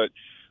always, but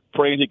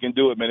praying he can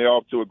do it, man. They're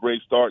off to a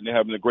great start and they're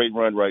having a great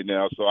run right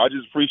now. So I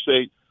just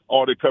appreciate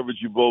all the coverage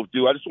you both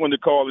do. I just wanted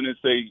to call in and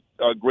say,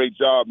 great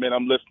job, man.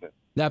 I'm listening.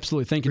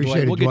 Absolutely. Thank you,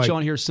 Dwight. We'll get you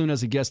on here soon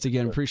as a guest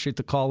again. Appreciate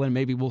the call in.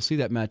 Maybe we'll see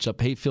that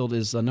matchup. Hayfield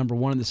is number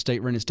 1 in the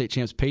state, reigning state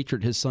champs.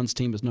 Patriot, his son's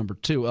team, is number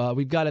 2.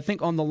 We've got, I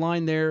think, on the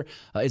line there,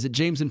 is it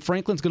James and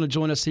Franklin's going to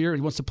join us here?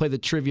 He wants to play the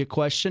trivia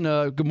question.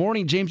 Good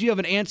morning, James. Do you have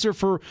an answer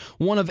for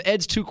one of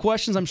Ed's 2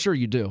 questions? I'm sure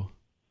you do.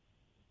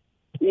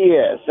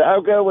 Yes,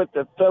 I'll go with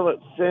the Philip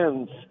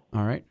Sims.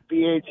 All right.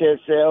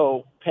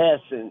 VHSL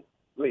passing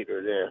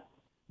leader there.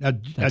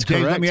 That's James,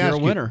 correct. let me You're ask a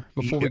you, winner.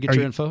 Before we get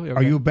your info.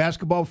 Are you a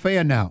basketball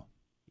fan now?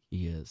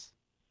 He is.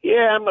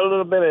 Yeah, I'm a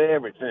little bit of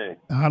everything.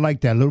 I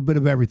like that. A little bit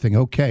of everything.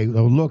 Okay.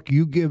 Well, look,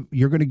 you're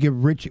going to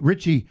give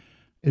Richie.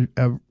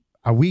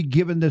 Are we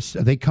giving this?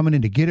 Are they coming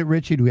in to get it,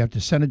 Richie? Do we have to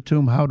send it to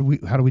him? How do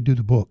we do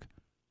the book?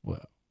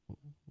 Well,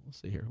 we'll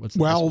see here.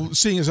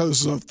 Seeing as how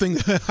this is a thing,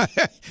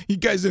 you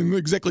guys didn't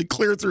exactly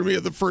clear through me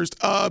at the first.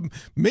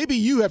 Maybe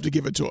you have to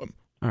give it to him.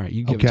 All right,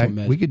 you give it to him,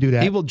 Ed. We could do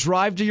that. He will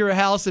drive to your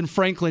house in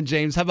Franklin,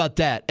 James. How about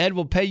that? Ed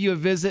will pay you a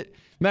visit.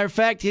 Matter of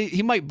fact,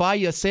 he might buy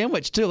you a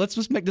sandwich, too. Let's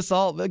just make this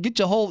all – get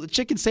you a whole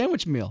chicken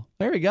sandwich meal.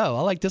 There we go.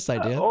 I like this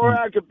idea. Or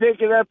I could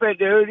pick it up at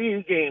the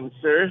ODU game,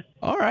 sir.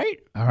 All right.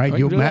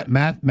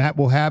 Matt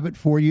will have it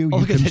for you.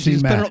 You can see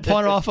Matt. Matt.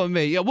 Pawn it off on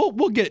me. Yeah,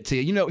 we'll get it to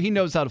you. He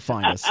knows how to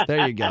find us.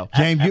 There you go.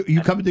 James,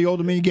 you coming to the Old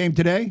Dominion game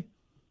today?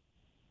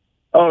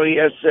 Oh,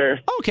 yes, sir.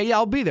 Okay, yeah,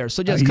 I'll be there.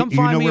 So just come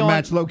find me where on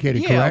Matt's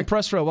located, yeah, correct? on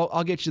Press Row.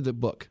 I'll get you the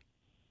book.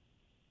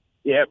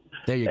 Yep.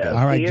 There you go.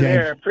 All right, See you James.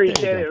 there.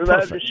 Appreciate it.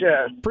 Love the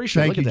show.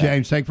 Appreciate it. Thank Look you, at that.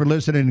 James. Thanks for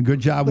listening, and good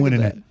job Look at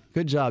winning that. it.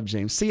 Good job,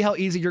 James. See how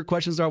easy your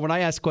questions are? When I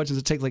ask questions,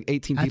 it takes like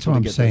 18 That's people what to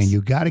I'm get saying. this.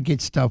 You got to get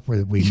stuff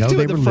where we know do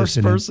they it were the first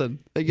listening. person.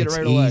 They get It's it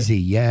right away. easy.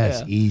 Yes,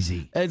 Yeah.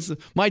 easy.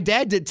 My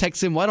dad did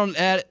text him. Why don't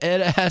Ed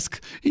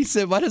ask? He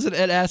said, "Why doesn't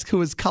Ed ask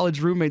who his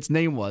college roommate's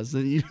name was?"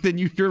 And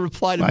your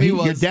reply to me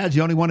was, Your dad's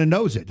the only one who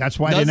knows it. That's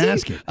why I Does didn't he?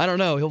 ask it. I don't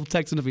know. He'll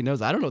text him if he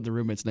knows. I don't know what the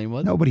roommate's name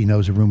was. Nobody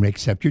knows a roommate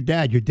except your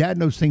dad. Your dad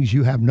knows things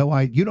you have no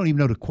idea. You don't even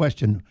know the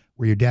question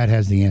where your dad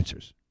has the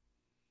answers.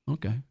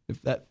 Okay,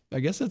 I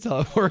guess that's how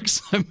it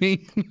works. I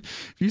mean,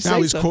 if you say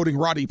Now he's so. quoting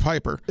Roddy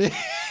Piper.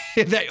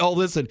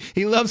 Listen,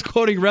 he loves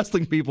quoting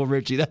wrestling people,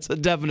 Richie. That's a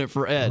definite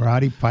for Ed.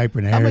 Roddy Piper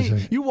and I Harris.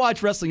 mean, you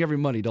watch wrestling every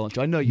Monday, don't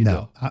you? I know you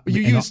No. do.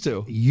 You used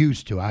to.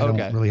 Used to. I Okay.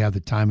 don't really have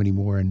the time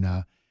anymore, and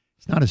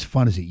it's not as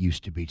fun as it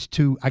used to be. It's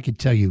too. I could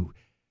tell you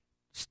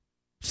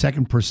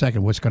second per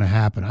second what's going to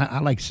happen. I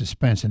like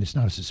suspense, and it's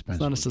not a suspense.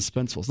 It's not as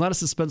suspenseful. It's not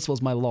as suspenseful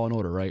as my Law and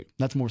Order, right?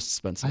 That's more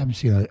suspenseful.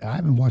 I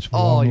haven't watched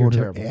Law and you're Order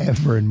terrible.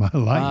 ever in my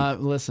life.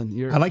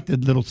 Listen, I like the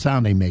little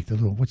sound they make. The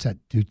little what's that?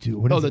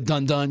 What is the it?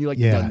 dun dun. You like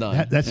the Yeah, dun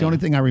dun. that's the only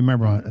thing I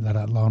remember on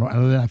that Law and Order.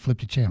 Other than I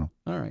flipped the channel.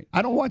 All right.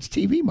 I don't watch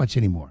TV much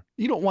anymore.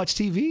 You don't watch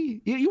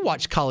TV? You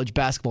watch college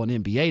basketball and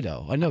NBA,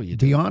 though. I know you To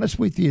do. be honest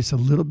with you, it's a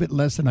little bit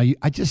less than I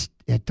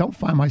don't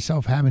find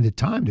myself having the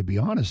time, to be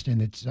honest,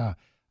 and it's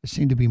I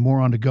seem to be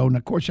more on the go. And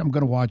of course, I'm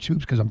going to watch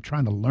hoops because I'm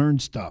trying to learn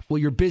stuff. Well,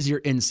 you're busier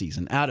in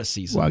season, out of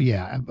season. Well,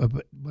 yeah,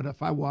 but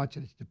if I watch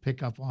it, it's to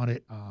pick up on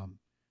it. A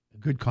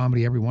good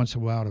comedy every once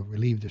in a while to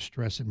relieve the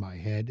stress in my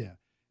head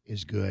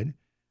is good.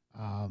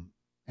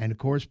 And of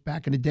course,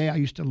 back in the day, I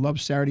used to love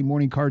Saturday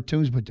morning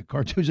cartoons, but the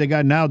cartoons they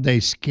got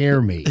nowadays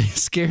scare me.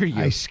 Scare you?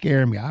 They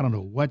scare me. I don't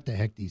know what the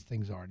heck these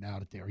things are now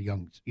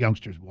that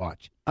youngsters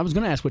watch. I was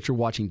going to ask what you're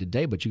watching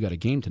today, but you got a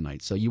game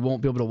tonight, so you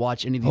won't be able to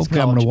watch any of these Hopefully,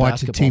 I'm college going to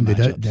watch a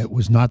basketball team matchups. that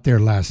was not there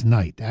last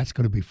night. That's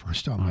going to be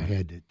first on my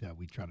head that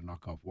we try to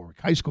knock off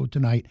Warwick High School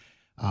tonight.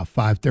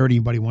 5:30.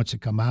 Anybody wants to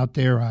come out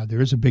there?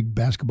 There is a big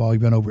basketball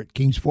event over at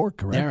Kings Fork,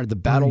 correct? There, the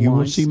battle You will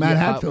lines. see Matt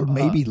Yeah, Hatfield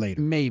maybe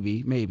later.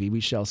 Maybe. We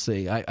shall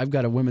see. I've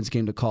got a women's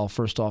game to call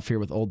first off here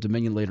with Old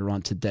Dominion later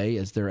on today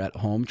as they're at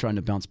home trying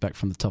to bounce back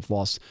from the tough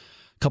loss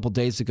a couple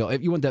days ago.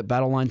 If you want that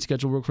battle line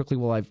schedule real quickly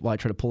while I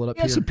try to pull it up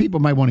Yeah, here. some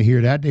people might want to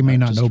hear that. They may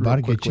not Just know real about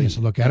it. Get a quickly. chance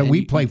to look at it. And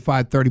We play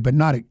 5:30, but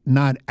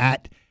not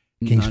at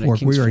Kings Not at Fork.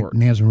 Kings We are Fork. at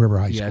Nansemond River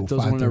High Yeah, School. those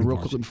one there 5:30 real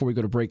varsity. quickly before we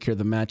go to break here,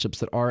 the matchups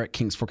that are at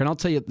Kings Fork. And I'll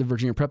tell you the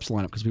Virginia Preps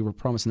lineup because we were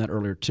promising that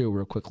earlier too,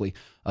 real quickly.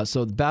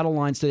 So the battle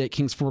lines today at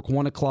Kings Fork,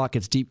 1 o'clock,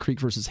 it's Deep Creek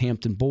versus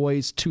Hampton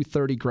Boys.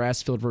 2:30,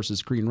 Grassfield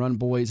versus Green Run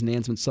Boys.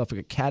 Nansemond Suffolk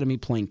Academy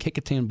playing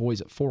Kickingham Boys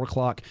at 4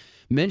 o'clock.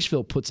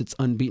 Menchville puts its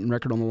unbeaten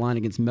record on the line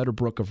against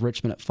Meadowbrook of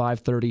Richmond at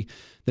 5:30.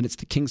 Then it's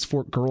the Kings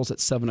Fork girls at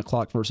 7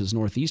 o'clock versus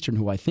Northeastern,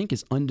 who I think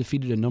is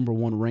undefeated and number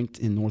 1 ranked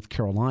in North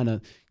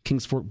Carolina.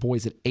 Kings Fork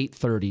boys at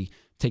 8:30.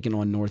 Taking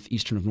on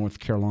Northeastern of North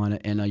Carolina.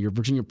 And your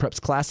Virginia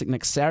Preps Classic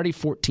next Saturday,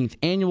 14th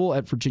annual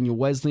at Virginia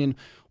Wesleyan,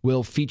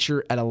 will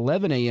feature at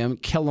 11 a.m.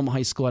 Kellum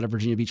High School out of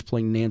Virginia Beach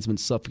playing Nansemond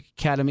Suffolk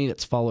Academy.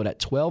 That's followed at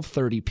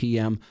 12:30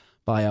 p.m.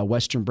 by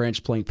Western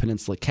Branch playing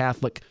Peninsula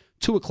Catholic.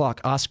 2 o'clock,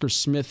 Oscar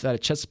Smith out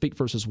of Chesapeake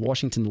versus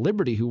Washington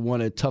Liberty, who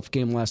won a tough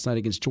game last night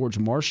against George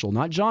Marshall.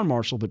 Not John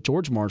Marshall, but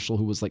George Marshall,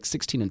 who was like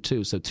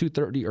 16-2. So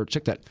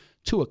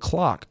 2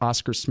 o'clock,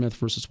 Oscar Smith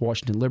versus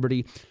Washington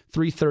Liberty.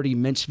 3:30,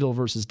 Menchville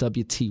versus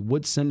W.T.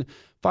 Woodson.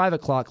 5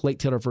 o'clock, Lake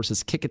Taylor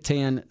versus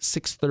Kickingham.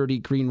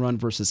 6:30, Green Run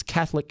versus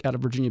Catholic out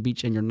of Virginia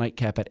Beach. And your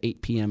nightcap at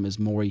 8 p.m. is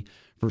Maury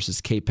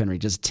versus Cape Henry.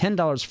 Just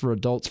 $10 for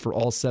adults for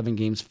all 7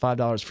 games,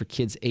 $5 for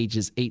kids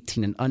ages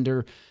 18 and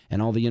under. And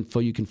all the info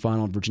you can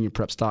find on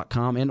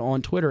VirginiaPreps.com and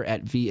on Twitter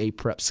at VA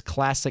Preps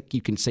Classic.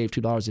 You can save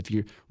 $2 if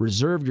you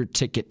reserve your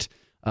ticket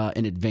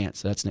in advance.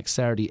 So that's next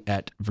Saturday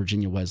at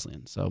Virginia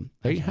Wesleyan. So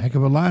there you have it. Heck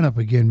of a lineup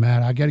again,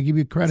 Matt. I got to give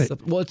you credit.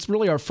 Well, it's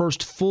really our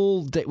first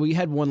full day. We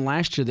had one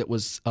last year that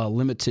was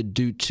limited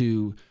due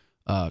to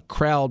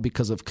crowd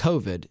because of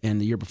COVID. And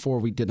the year before,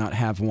 we did not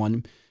have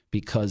one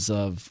because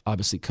of,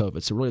 obviously,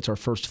 COVID. So really, it's our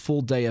first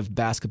full day of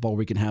basketball where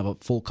we can have a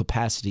full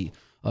capacity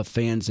of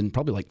fans in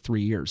probably like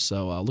 3 years.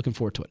 So looking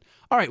forward to it.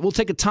 All right, we'll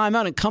take a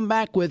timeout and come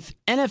back with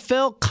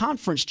NFL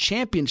Conference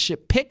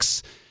Championship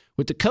picks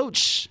with the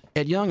coach,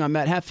 Ed Young. I'm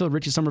Matt Hatfield,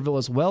 Richie Somerville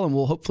as well, and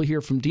we'll hopefully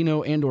hear from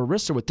Dino and or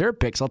Rissa with their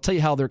picks. I'll tell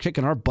you how they're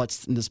kicking our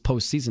butts in this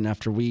postseason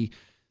after we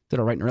did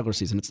all right in the regular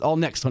season. It's all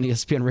next on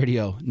ESPN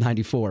Radio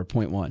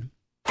 94.1.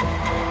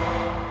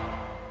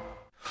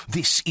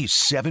 This is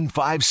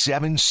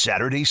 757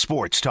 Saturday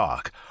Sports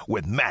Talk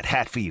with Matt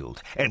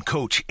Hatfield and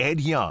Coach Ed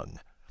Young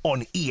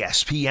on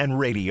ESPN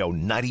Radio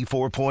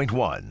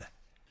 94.1.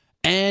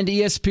 And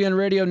ESPN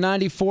Radio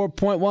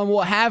 94.1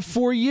 will have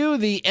for you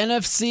the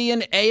NFC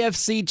and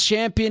AFC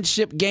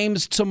Championship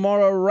games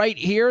tomorrow right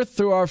here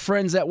through our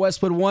friends at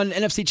Westwood One.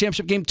 NFC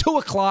Championship game, 2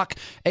 o'clock.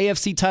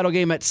 AFC title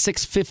game at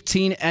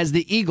 6:15 as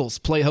the Eagles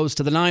play host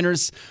to the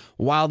Niners,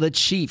 while the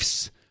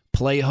Chiefs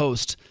play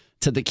host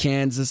to the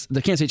Kansas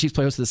City Chiefs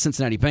play host to the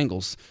Cincinnati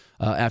Bengals.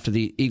 after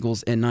the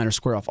Eagles and Niners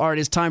square off. All right,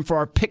 it's time for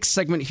our pick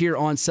segment here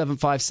on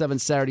 757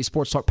 Saturday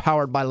Sports Talk,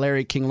 powered by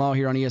Larry King Law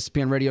here on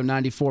ESPN Radio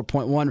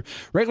 94.1.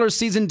 Regular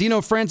season,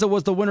 Dino Franza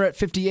was the winner at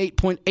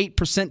 58.8%,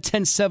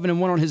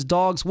 10-7-1 on his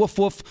dogs. Woof,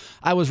 woof.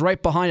 I was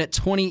right behind at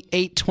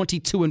 28,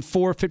 22-4,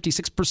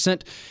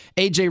 56%.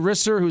 AJ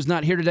Risser, who's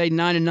not here today,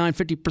 9-9,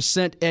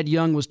 50%. Ed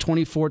Young was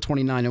 24,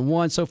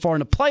 29-1. So far in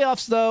the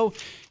playoffs, though,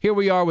 here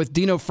we are with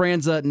Dino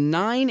Franza,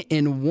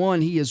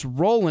 9-1. He is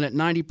rolling at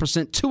 90%,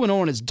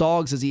 2-0 on his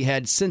dogs, as he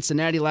had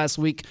Cincinnati last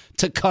week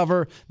to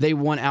cover. They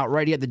won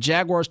outright. He had the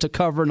Jaguars to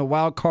cover in the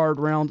wild card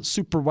round,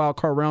 super wild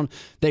card round.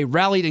 They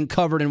rallied and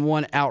covered and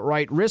won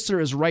outright.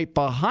 Risser is right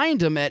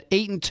behind him at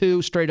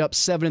 8-2, straight up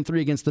 7-3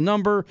 against the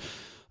number.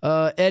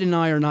 Ed and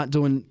I are not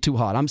doing too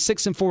hot. I'm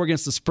 6-4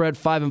 against the spread,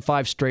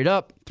 5-5 straight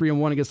up,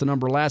 3-1 against the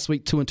number last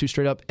week, 2-2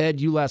 straight up.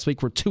 Ed, you last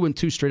week were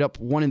 2-2 straight up,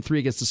 1-3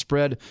 against the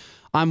spread.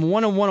 I'm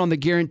 1-1 on the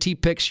guarantee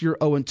picks. You're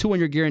 0-2 on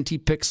your guarantee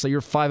picks, so you're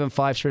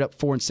 5-5 straight up,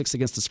 4-6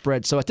 against the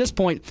spread. So at this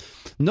point,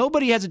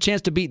 nobody has a chance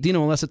to beat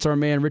Dino unless it's our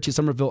man Richie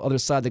Somerville, other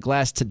side of the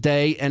glass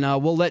today. And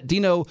we'll let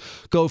Dino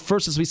go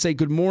first as we say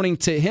good morning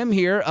to him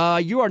here.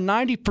 You are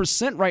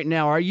 90% right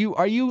now. Are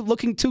you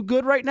looking too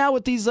good right now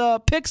with these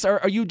picks, or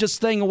are you just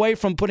staying away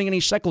from putting any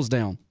shekels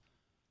down?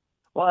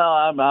 Well,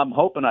 I'm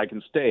hoping I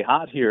can stay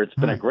hot here. It's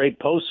been a great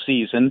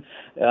postseason,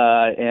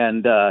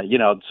 and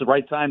it's the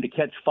right time to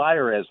catch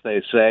fire, as they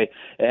say.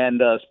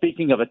 And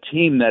speaking of a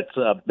team that's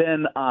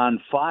been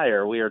on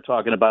fire, we are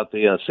talking about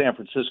the San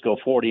Francisco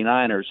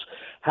 49ers.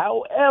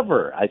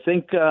 However, I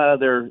think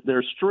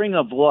their string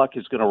of luck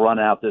is going to run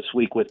out this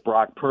week with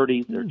Brock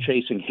Purdy. They're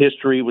chasing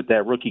history with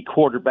that rookie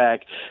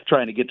quarterback,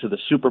 trying to get to the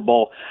Super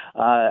Bowl.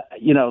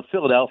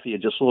 Philadelphia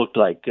just looked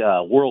like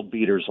world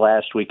beaters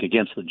last week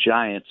against the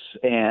Giants,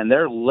 and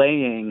they're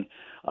laying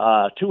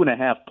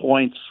 2.5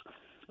 points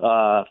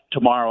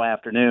tomorrow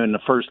afternoon, the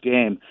first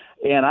game.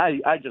 And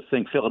I just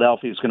think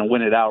Philadelphia is going to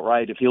win it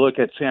outright. If you look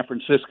at San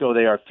Francisco,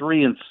 they are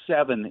 3-7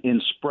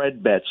 in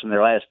spread bets in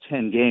their last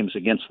 10 games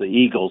against the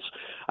Eagles.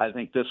 I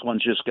think this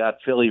one's just got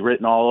Philly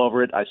written all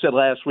over it. I said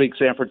last week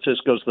San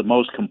Francisco's the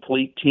most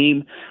complete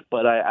team,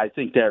 but I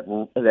think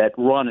that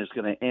run is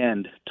going to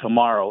end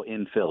tomorrow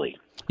in Philly.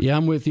 Yeah,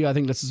 I'm with you. I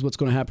think this is what's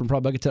going to happen.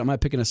 Probably I'll get to that in my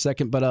pick in a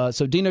second. But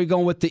so Dino, you're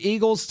going with the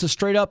Eagles to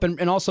straight up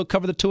and also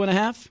cover the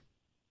 2.5?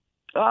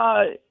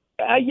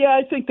 Yeah,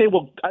 I think they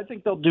will. I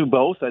think they'll do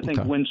both. I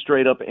think win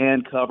straight up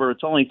and cover.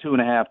 It's only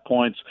 2.5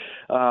 points.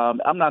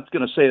 I'm not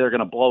going to say they're going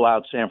to blow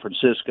out San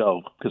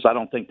Francisco because I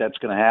don't think that's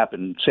going to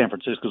happen. San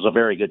Francisco's a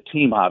very good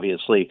team,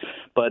 obviously,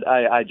 but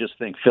I just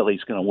think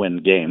Philly's going to win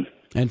the game.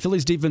 And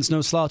Philly's defense no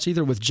slouch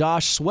either, with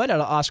Josh Sweat out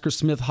of Oscar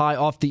Smith High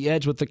off the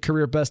edge with the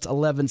career best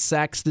 11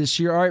 sacks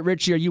this year. All right,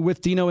 Richie, are you with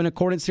Dino in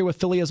accordance here with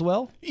Philly as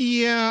well?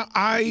 Yeah,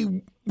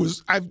 I'm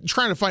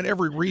trying to find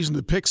every reason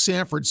to pick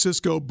San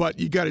Francisco, but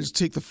you got to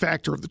take the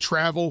factor of the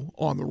travel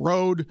on the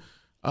road.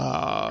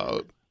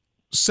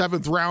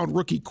 7th round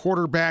rookie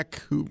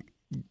quarterback who,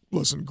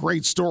 listen,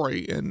 great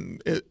story,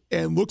 and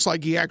looks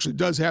like he actually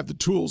does have the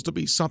tools to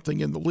be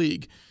something in the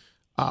league.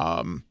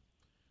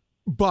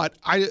 But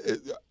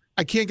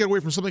I can't get away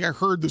from something I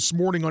heard this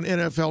morning on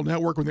NFL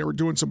Network when they were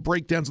doing some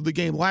breakdowns of the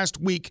game last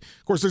week.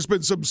 Of course, there's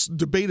been some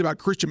debate about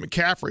Christian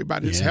McCaffrey,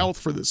 about his health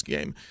for this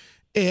game.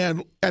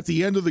 And at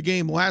the end of the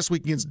game last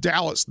week against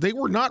Dallas, they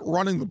were not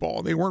running the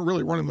ball. They weren't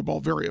really running the ball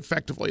very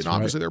effectively. And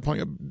obviously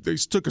they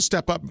took a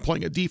step up and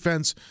playing a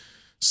defense.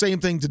 Same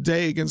thing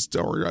today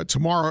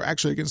tomorrow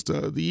actually against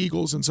the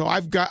Eagles. And so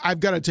I've got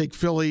to take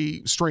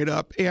Philly straight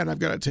up, and I've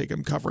got to take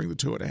them covering the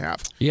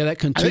 2.5. Yeah, that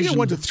contusion. I think it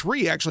went to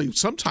 3 actually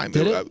sometime.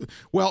 Did it?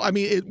 Well, I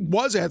mean, it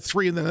was at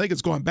 3, and then I think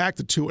it's going back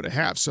to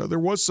 2.5. So there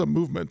was some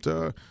movement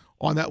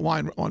on that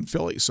line on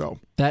Philly. So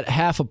that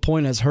 0.5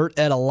 point has hurt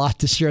Ed a lot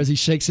this year as he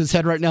shakes his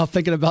head right now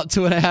thinking about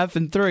 2.5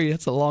 and 3.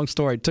 That's a long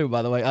story too,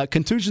 by the way.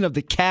 Contusion of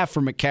the calf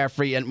for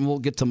McCaffrey, and we'll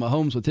get to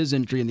Mahomes with his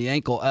injury in the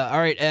ankle. All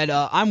right, Ed,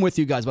 I'm with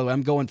you guys, by the way.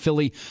 I'm going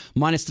Philly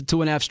minus the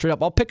 2.5 straight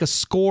up. I'll pick a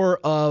score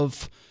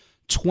of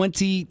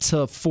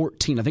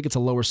 20-14. I think it's a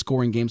lower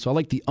scoring game, so I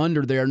like the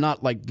under there.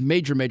 Not like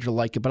major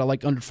like it, but I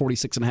like under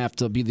 46.5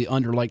 to be the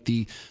under, like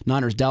the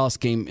Niners-Dallas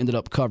game ended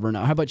up covering.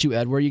 Now, how about you,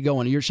 Ed? Where are you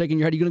going? You're shaking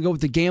your head. Are you going to go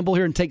with the gamble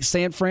here and take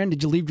San Fran?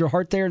 Did you leave your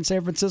heart there in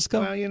San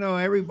Francisco?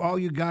 Well, all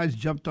you guys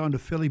jumped on the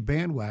Philly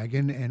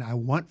bandwagon, and I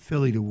want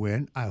Philly to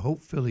win. I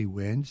hope Philly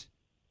wins.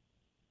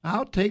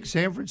 I'll take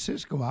San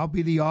Francisco. I'll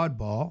be the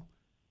oddball.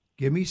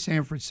 Give me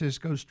San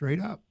Francisco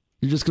straight up.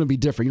 You're just going to be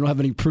different. You don't have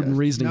any prudent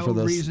reasoning for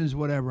this. No reasons,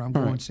 whatever. I'm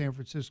going San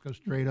Francisco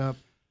straight up.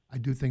 I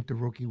do think the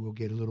rookie will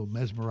get a little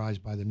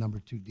mesmerized by the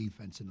number 2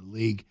 defense in the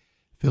league.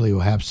 Philly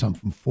will have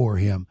something for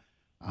him.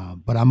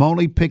 But I'm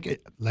only picking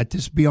 – let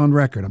this be on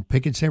record. I'm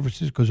picking San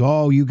Francisco because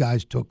all you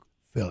guys took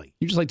Philly.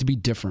 You just like to be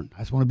different.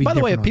 I just want to be By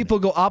the way, if different on people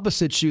go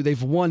opposite you,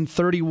 they've won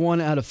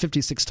 31 out of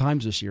 56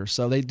 times this year.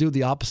 So they do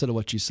the opposite of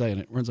what you say, and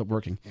it ends up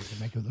working. They can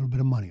make a little bit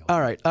of money. All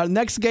right.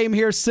 Next game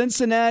here,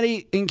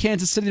 Cincinnati in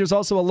Kansas City. There's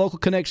also a local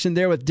connection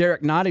there with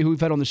Derek Nottie, who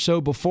we've had on the show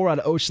before out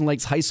of Ocean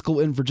Lakes High School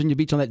in Virginia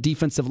Beach on that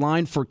defensive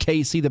line for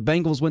KC. The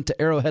Bengals went to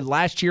Arrowhead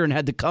last year and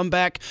had to come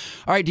back.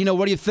 All right, Dino,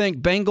 what do you think?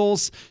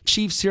 Bengals,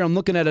 Chiefs here. I'm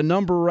looking at a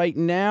number right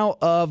now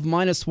of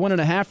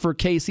 -1.5 for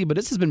KC, but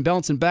this has been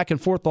bouncing back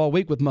and forth all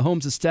week with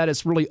Mahomes'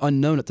 status really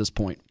unknown at this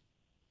point.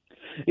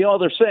 You know,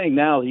 they're saying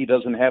now he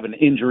doesn't have an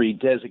injury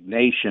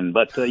designation,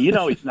 but,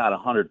 he's not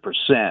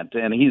 100%.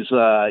 And he's,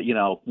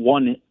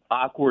 one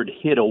awkward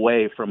hit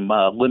away from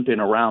limping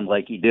around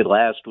like he did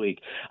last week.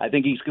 I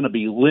think he's going to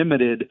be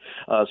limited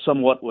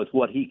somewhat with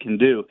what he can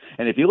do.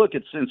 And if you look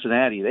at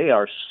Cincinnati, they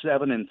are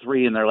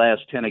 7-3 in their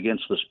last 10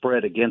 against the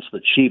spread against the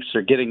Chiefs.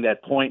 They're getting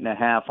that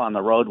 1.5 on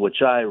the road,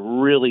 which I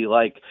really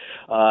like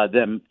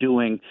them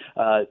doing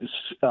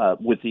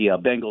with the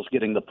Bengals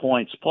getting the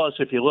points. Plus,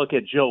 if you look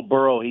at Joe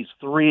Burrow, he's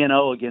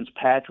 3-0 against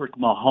Patrick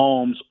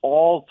Mahomes.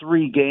 All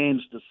 3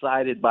 games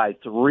decided by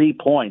 3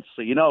 points.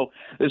 So,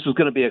 this is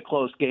going to be a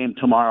close game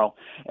tomorrow.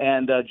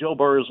 And Joe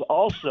Burrow is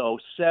also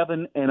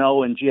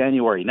 7-0 in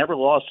January. Never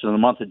lost in the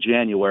month of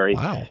January.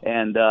 Wow.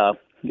 And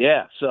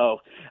so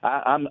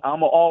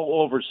I'm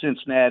all over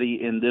Cincinnati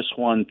in this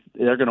one.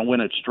 They're going to win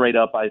it straight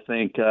up, I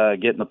think,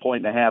 getting the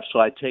 1.5. So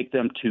I take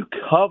them to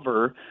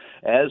cover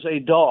as a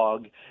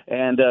dog.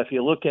 And if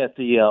you look at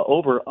the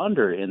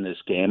over-under in this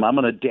game, I'm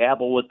going to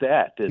dabble with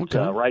that. It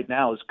right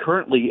now is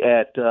currently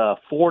at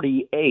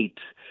 48.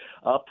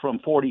 Up from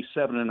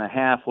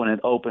 47.5 when it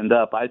opened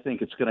up. I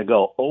think it's going to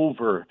go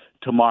over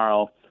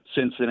tomorrow,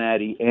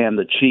 Cincinnati and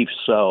the Chiefs.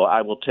 So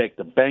I will take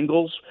the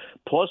Bengals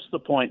plus the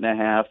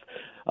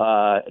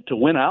 1.5 to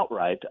win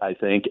outright, I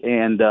think,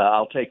 and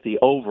I'll take the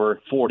over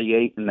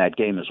 48 in that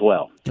game as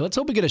well. Yeah, let's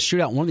hope we get a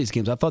shootout in one of these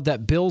games. I thought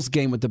that Bills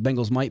game with the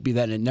Bengals might be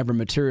that, and it never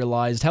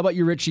materialized. How about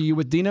you, Richie? You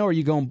with Dino, or are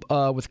you going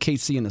with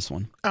KC in this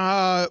one?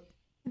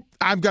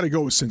 I've got to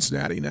go with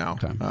Cincinnati now.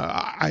 Okay.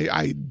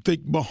 I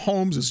think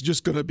Mahomes is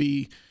just going to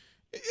be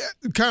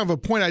kind of a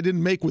point I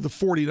didn't make with the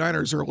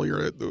 49ers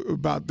earlier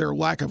about their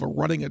lack of a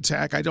running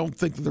attack. I don't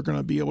think that they're going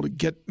to be able to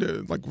get,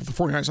 like with the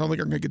 49ers, I don't think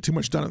they're going to get too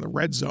much done in the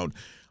red zone.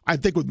 I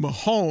think with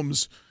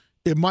Mahomes,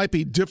 it might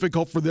be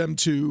difficult for them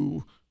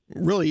to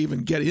really even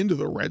get into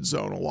the red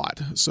zone a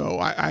lot. So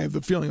I have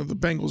the feeling that the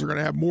Bengals are going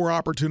to have more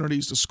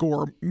opportunities to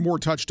score, more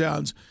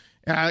touchdowns.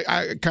 And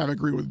I kind of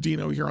agree with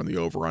Dino here on the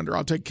over-under.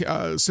 I'll take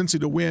Cincy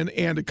to win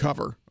and to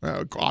cover,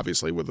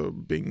 obviously,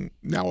 with being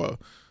now a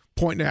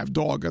 1.5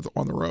 dog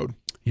on the road.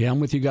 Yeah,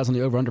 I'm with you guys on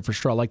the over-under for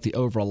sure. I like the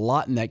over a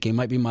lot in that game.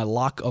 Might be my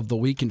lock of the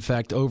week. In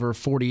fact, over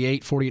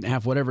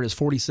 48.5, whatever it is,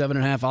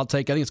 47.5, I'll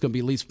take. I think it's going to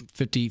be at least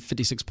 50,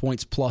 56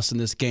 points plus in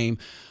this game.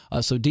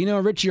 So Dino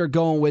and Richie are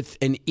going with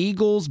an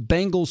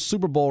Eagles-Bengals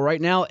Super Bowl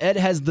right now. Ed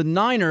has the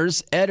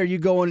Niners. Ed, are you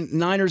going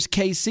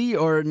Niners-KC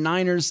or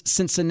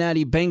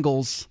Niners-Cincinnati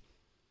Bengals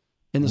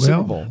in the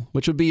Super Bowl?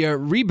 Which would be a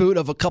reboot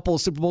of a couple of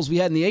Super Bowls we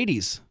had in the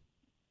 80s.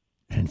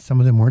 And some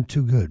of them weren't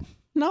too good.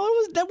 No,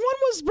 that one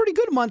was pretty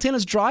good.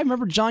 Montana's Drive.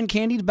 Remember John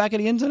Candy back at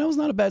the end zone? That was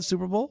not a bad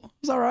Super Bowl. It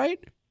was all right.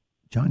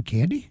 John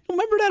Candy?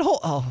 Remember that whole...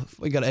 Oh,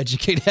 we got to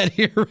educate that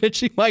here,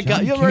 Richie. My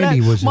God. You remember Candy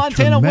that?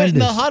 Montana went in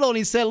the huddle and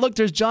he said, look,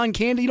 there's John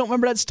Candy. You don't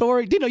remember that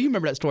story? Dino, you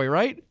remember that story,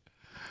 right?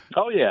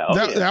 Oh, yeah.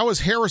 That was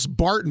Harris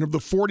Barton of the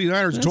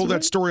 49ers who told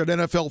that story on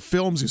NFL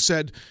Films. He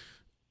said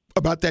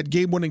about that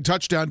game-winning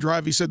touchdown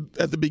drive, he said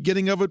at the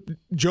beginning of it,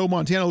 Joe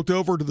Montana looked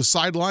over to the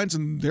sidelines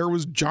and there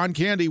was John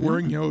Candy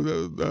wearing,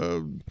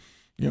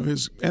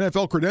 his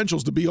NFL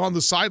credentials to be on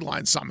the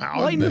sideline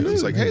somehow. And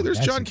it's like, hey, there's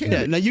John Candy.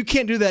 Yeah, now, you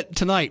can't do that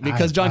tonight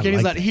because John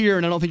Candy's not here,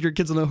 and I don't think your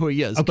kids will know who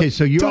he is. Okay,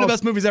 so you're one of the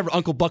best movies ever,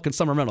 Uncle Buck and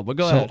Summer Rental. But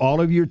go ahead. So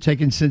all of you are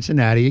taking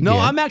Cincinnati again. No,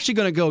 I'm actually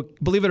going to go,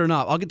 believe it or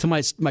not, I'll get to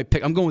my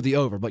pick. I'm going with the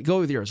over, but go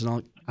with yours, and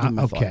I'll give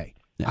my thought.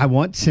 Yeah. I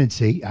want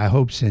Cincy. I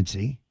hope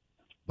Cincy.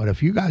 But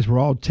if you guys were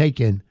all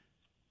taking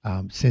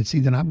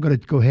Cincy, then I'm going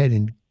to go ahead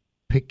and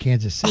pick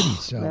Kansas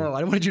City. No,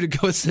 I wanted you to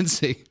go with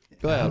Cincy.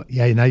 Go ahead.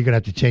 Yeah, now you're going to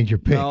have to change your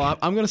pick. No,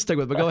 I'm going to stick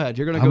with it, but go ahead.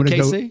 You're going to go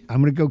KC?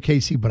 I'm going to go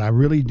KC, but I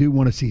really do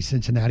want to see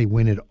Cincinnati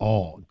win it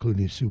all,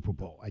 including the Super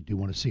Bowl. I do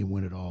want to see them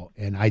win it all,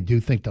 and I do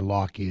think the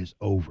lock is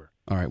over.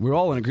 All right, we're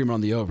all in agreement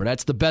on the over.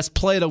 That's the best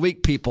play of the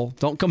week, people.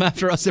 Don't come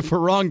after us if we're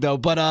wrong, though.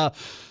 But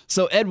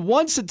so Ed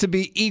wants it to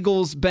be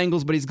Eagles,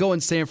 Bengals, but he's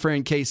going San Fran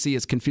and KC,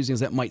 as confusing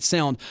as that might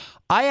sound.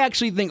 I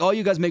actually think all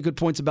you guys make good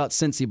points about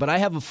Cincy, but I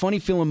have a funny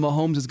feeling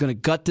Mahomes is going to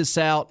gut this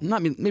out.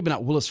 Maybe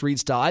not Willis Reed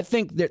style. I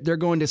think they're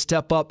going to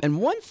step up.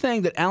 And one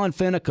thing that Alan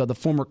Faneca, the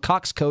former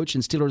Cox coach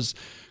and Steelers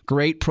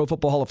great Pro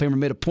Football Hall of Famer,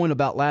 made a point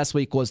about last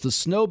week was the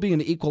snow being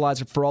an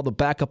equalizer for all the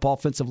backup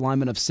offensive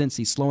linemen of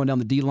Cincy, slowing down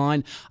the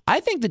D-line.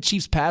 I think the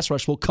Chiefs' pass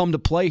rush will come to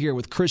play here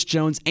with Chris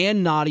Jones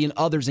and Noddy and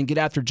others and get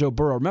after Joe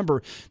Burrow.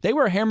 Remember, they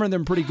were hammering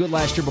them pretty good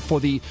last year before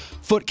the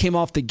foot came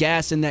off the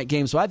gas in that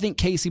game. So I think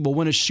Casey will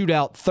win a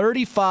shootout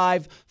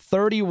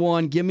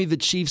 35-31. Give me the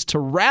Chiefs to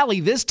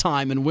rally this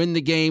time and win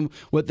the game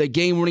with a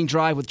game-winning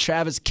drive with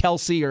Travis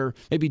Kelce or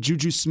maybe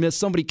Juju Smith,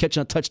 somebody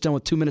catching a touchdown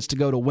with 2 minutes to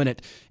go to win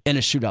it in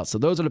a shootout. So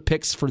those are the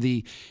picks for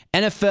the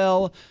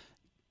NFL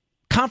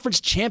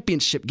Conference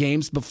Championship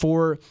games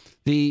before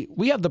we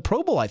have the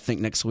Pro Bowl, I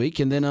think, next week,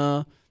 and then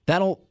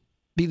that'll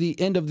be the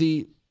end of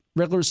the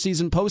regular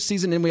season,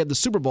 postseason, and we have the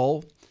Super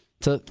Bowl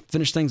to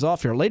finish things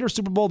off here. Later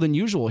Super Bowl than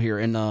usual here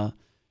in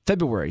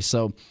February.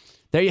 So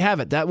there you have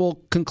it. That will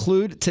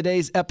conclude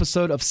today's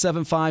episode of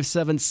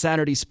 757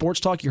 Saturday Sports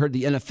Talk. You heard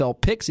the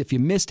NFL picks. If you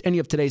missed any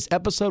of today's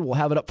episode, we'll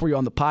have it up for you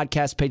on the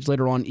podcast page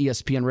later on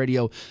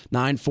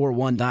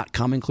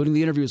ESPNRadio941.com, including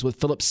the interviews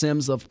with Philip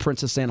Sims of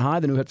Princess Anne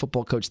High, the new head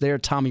football coach there,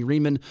 Tommy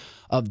Riemann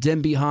of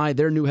Denby High,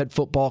 their new head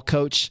football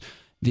coach,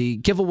 the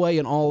giveaway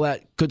and all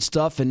that good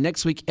stuff. And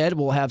next week, Ed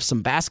will have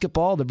some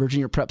basketball, the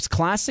Virginia Preps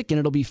Classic, and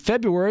it'll be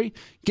February,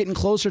 getting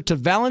closer to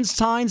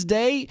Valentine's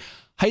Day.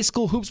 High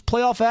school hoops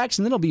playoff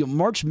action, then it'll be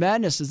March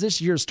Madness as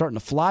this year is starting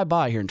to fly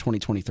by here in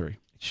 2023. It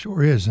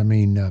sure is. I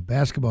mean,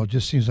 basketball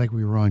just seems like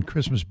we were on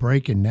Christmas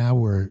break, and now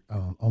we're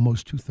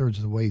almost two-thirds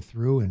of the way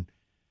through. And,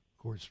 of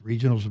course,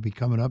 regionals will be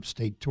coming up,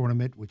 state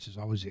tournament, which is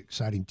always an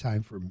exciting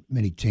time for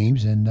many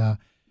teams, and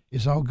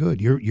it's all good.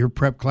 Your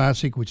Prep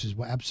Classic, which is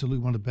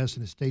absolutely one of the best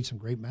in the state, some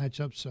great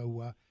matchups.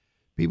 So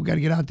people got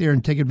to get out there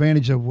and take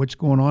advantage of what's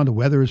going on. The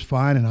weather is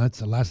fine, and that's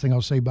the last thing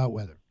I'll say about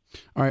weather.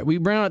 All right, we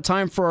ran out of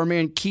time for our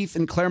man Keith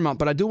in Claremont,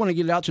 but I do want to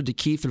get it out to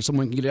Keith, or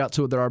someone can get it out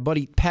to it. That our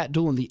buddy Pat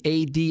Doolin, the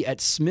AD at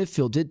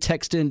Smithfield, did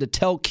text in to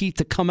tell Keith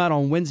to come out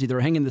on Wednesday. They're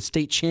hanging the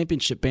state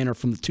championship banner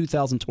from the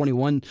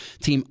 2021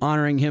 team,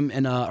 honoring him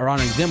and or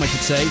honoring them, I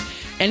should say.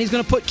 And he's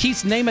going to put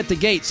Keith's name at the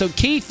gate. So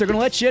Keith, they're going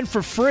to let you in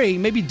for free.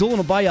 Maybe Doolin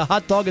will buy you a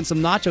hot dog and some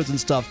nachos and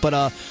stuff.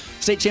 But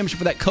state championship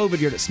for that COVID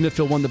year that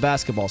Smithfield won the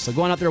basketball. So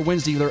going out there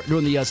Wednesday, they're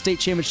doing the state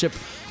championship,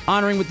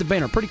 honoring with the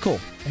banner. Pretty cool.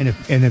 And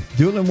if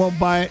Doolin won't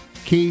buy it,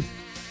 Keith,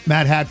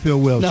 Matt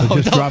Hatfield will, so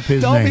just drop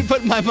his name. Don't be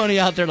putting my money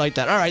out there like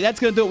that. All right, that's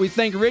going to do it. We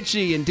thank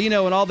Richie and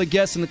Dino and all the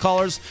guests and the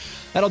callers.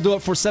 That'll do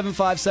it for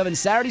 757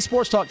 Saturday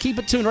Sports Talk. Keep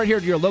it tuned right here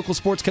to your local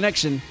sports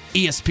connection,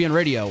 ESPN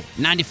Radio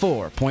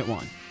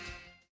 94.1.